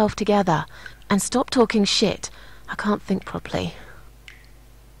yourself together and stop talking shit. I can't think properly.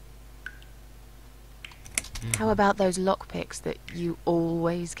 How about those lockpicks that you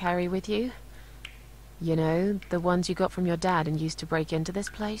always carry with you? You know, the ones you got from your dad and used to break into this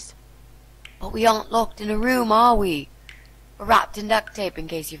place? But we aren't locked in a room, are we? We're wrapped in duct tape in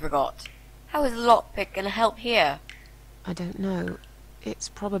case you forgot. How is a lockpick gonna help here? I don't know. It's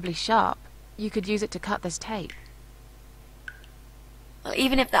probably sharp. You could use it to cut this tape. Well,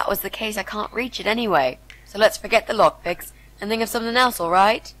 even if that was the case, I can't reach it anyway. So let's forget the lockpicks and think of something else,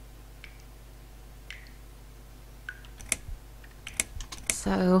 alright?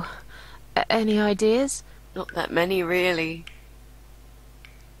 So, any ideas? Not that many, really.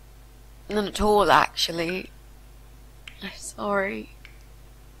 None at all, actually. I'm sorry.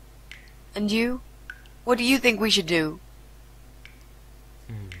 And you? What do you think we should do?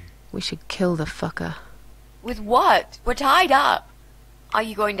 We should kill the fucker. With what? We're tied up. Are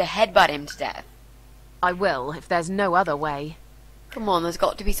you going to headbutt him to death? I will, if there's no other way. Come on, there's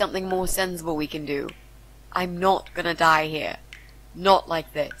got to be something more sensible we can do. I'm not gonna die here. Not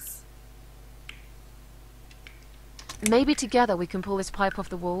like this. Maybe together we can pull this pipe off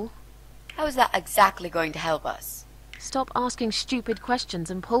the wall? How is that exactly going to help us? Stop asking stupid questions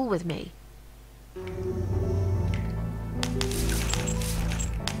and pull with me.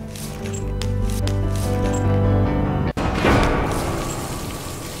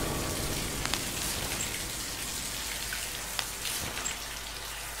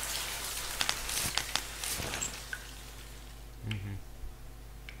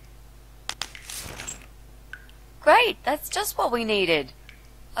 Great, that's just what we needed.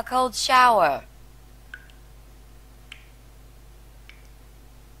 A cold shower.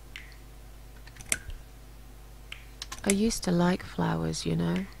 I used to like flowers, you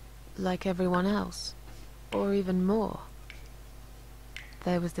know, like everyone else, or even more.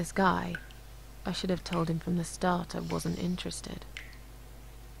 There was this guy. I should have told him from the start I wasn't interested.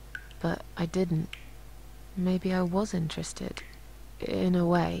 But I didn't. Maybe I was interested. In a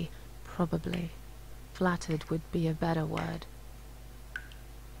way, probably. Flattered would be a better word.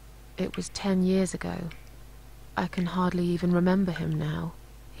 It was 10 years ago. I can hardly even remember him now.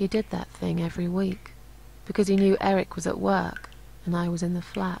 He did that thing every week, because he knew Eric was at work, and I was in the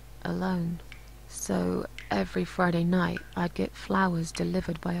flat, alone. So, every Friday night, I'd get flowers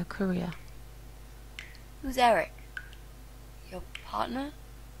delivered by a courier. Who's Eric? Your partner?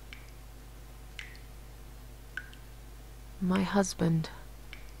 My husband.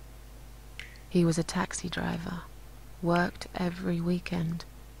 He was a taxi driver, worked every weekend,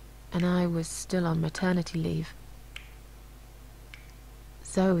 and I was still on maternity leave.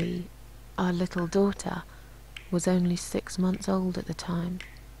 Zoe, our little daughter, was only 6 months old at the time.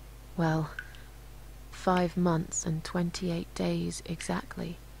 Well, 5 months and 28 days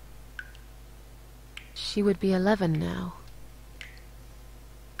exactly. She would be 11 now.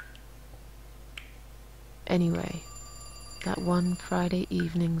 Anyway, that one Friday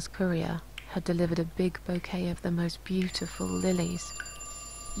evening's courier had delivered a big bouquet of the most beautiful lilies.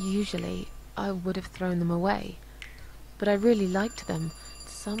 Usually, I would have thrown them away, but I really liked them,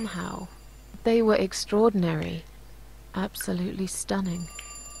 somehow. They were extraordinary, absolutely stunning,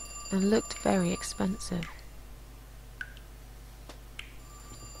 and looked very expensive.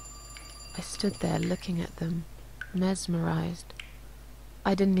 I stood there looking at them, mesmerized.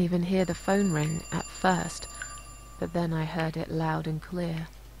 I didn't even hear the phone ring at first, but then I heard it loud and clear,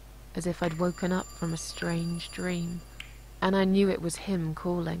 as if I'd woken up from a strange dream. and I knew it was him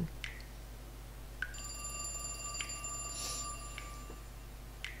calling.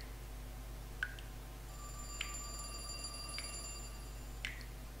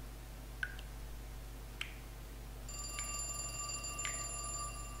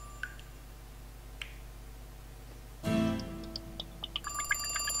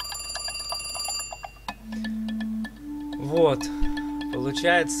 Вот,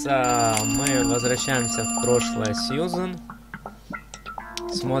 получается, мы возвращаемся в прошлое Сьюзен.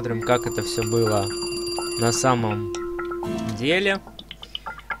 Смотрим, как это все было на самом деле.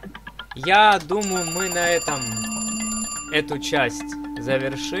 Я думаю, мы на этом эту часть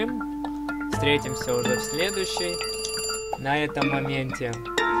завершим. Встретимся уже в следующей, на этом моменте.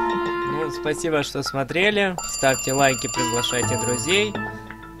 Ну, спасибо, что смотрели. Ставьте лайки, приглашайте друзей.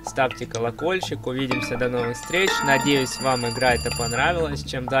 Ставьте колокольчик, увидимся, до новых встреч. Надеюсь, вам игра эта понравилась.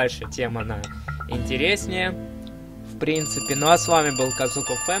 Чем дальше, тем она интереснее, в принципе. Ну а с вами был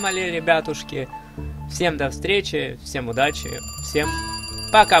Kazoku Family, ребятушки. Всем до встречи, всем удачи, всем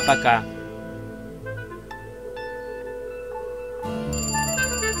пока-пока.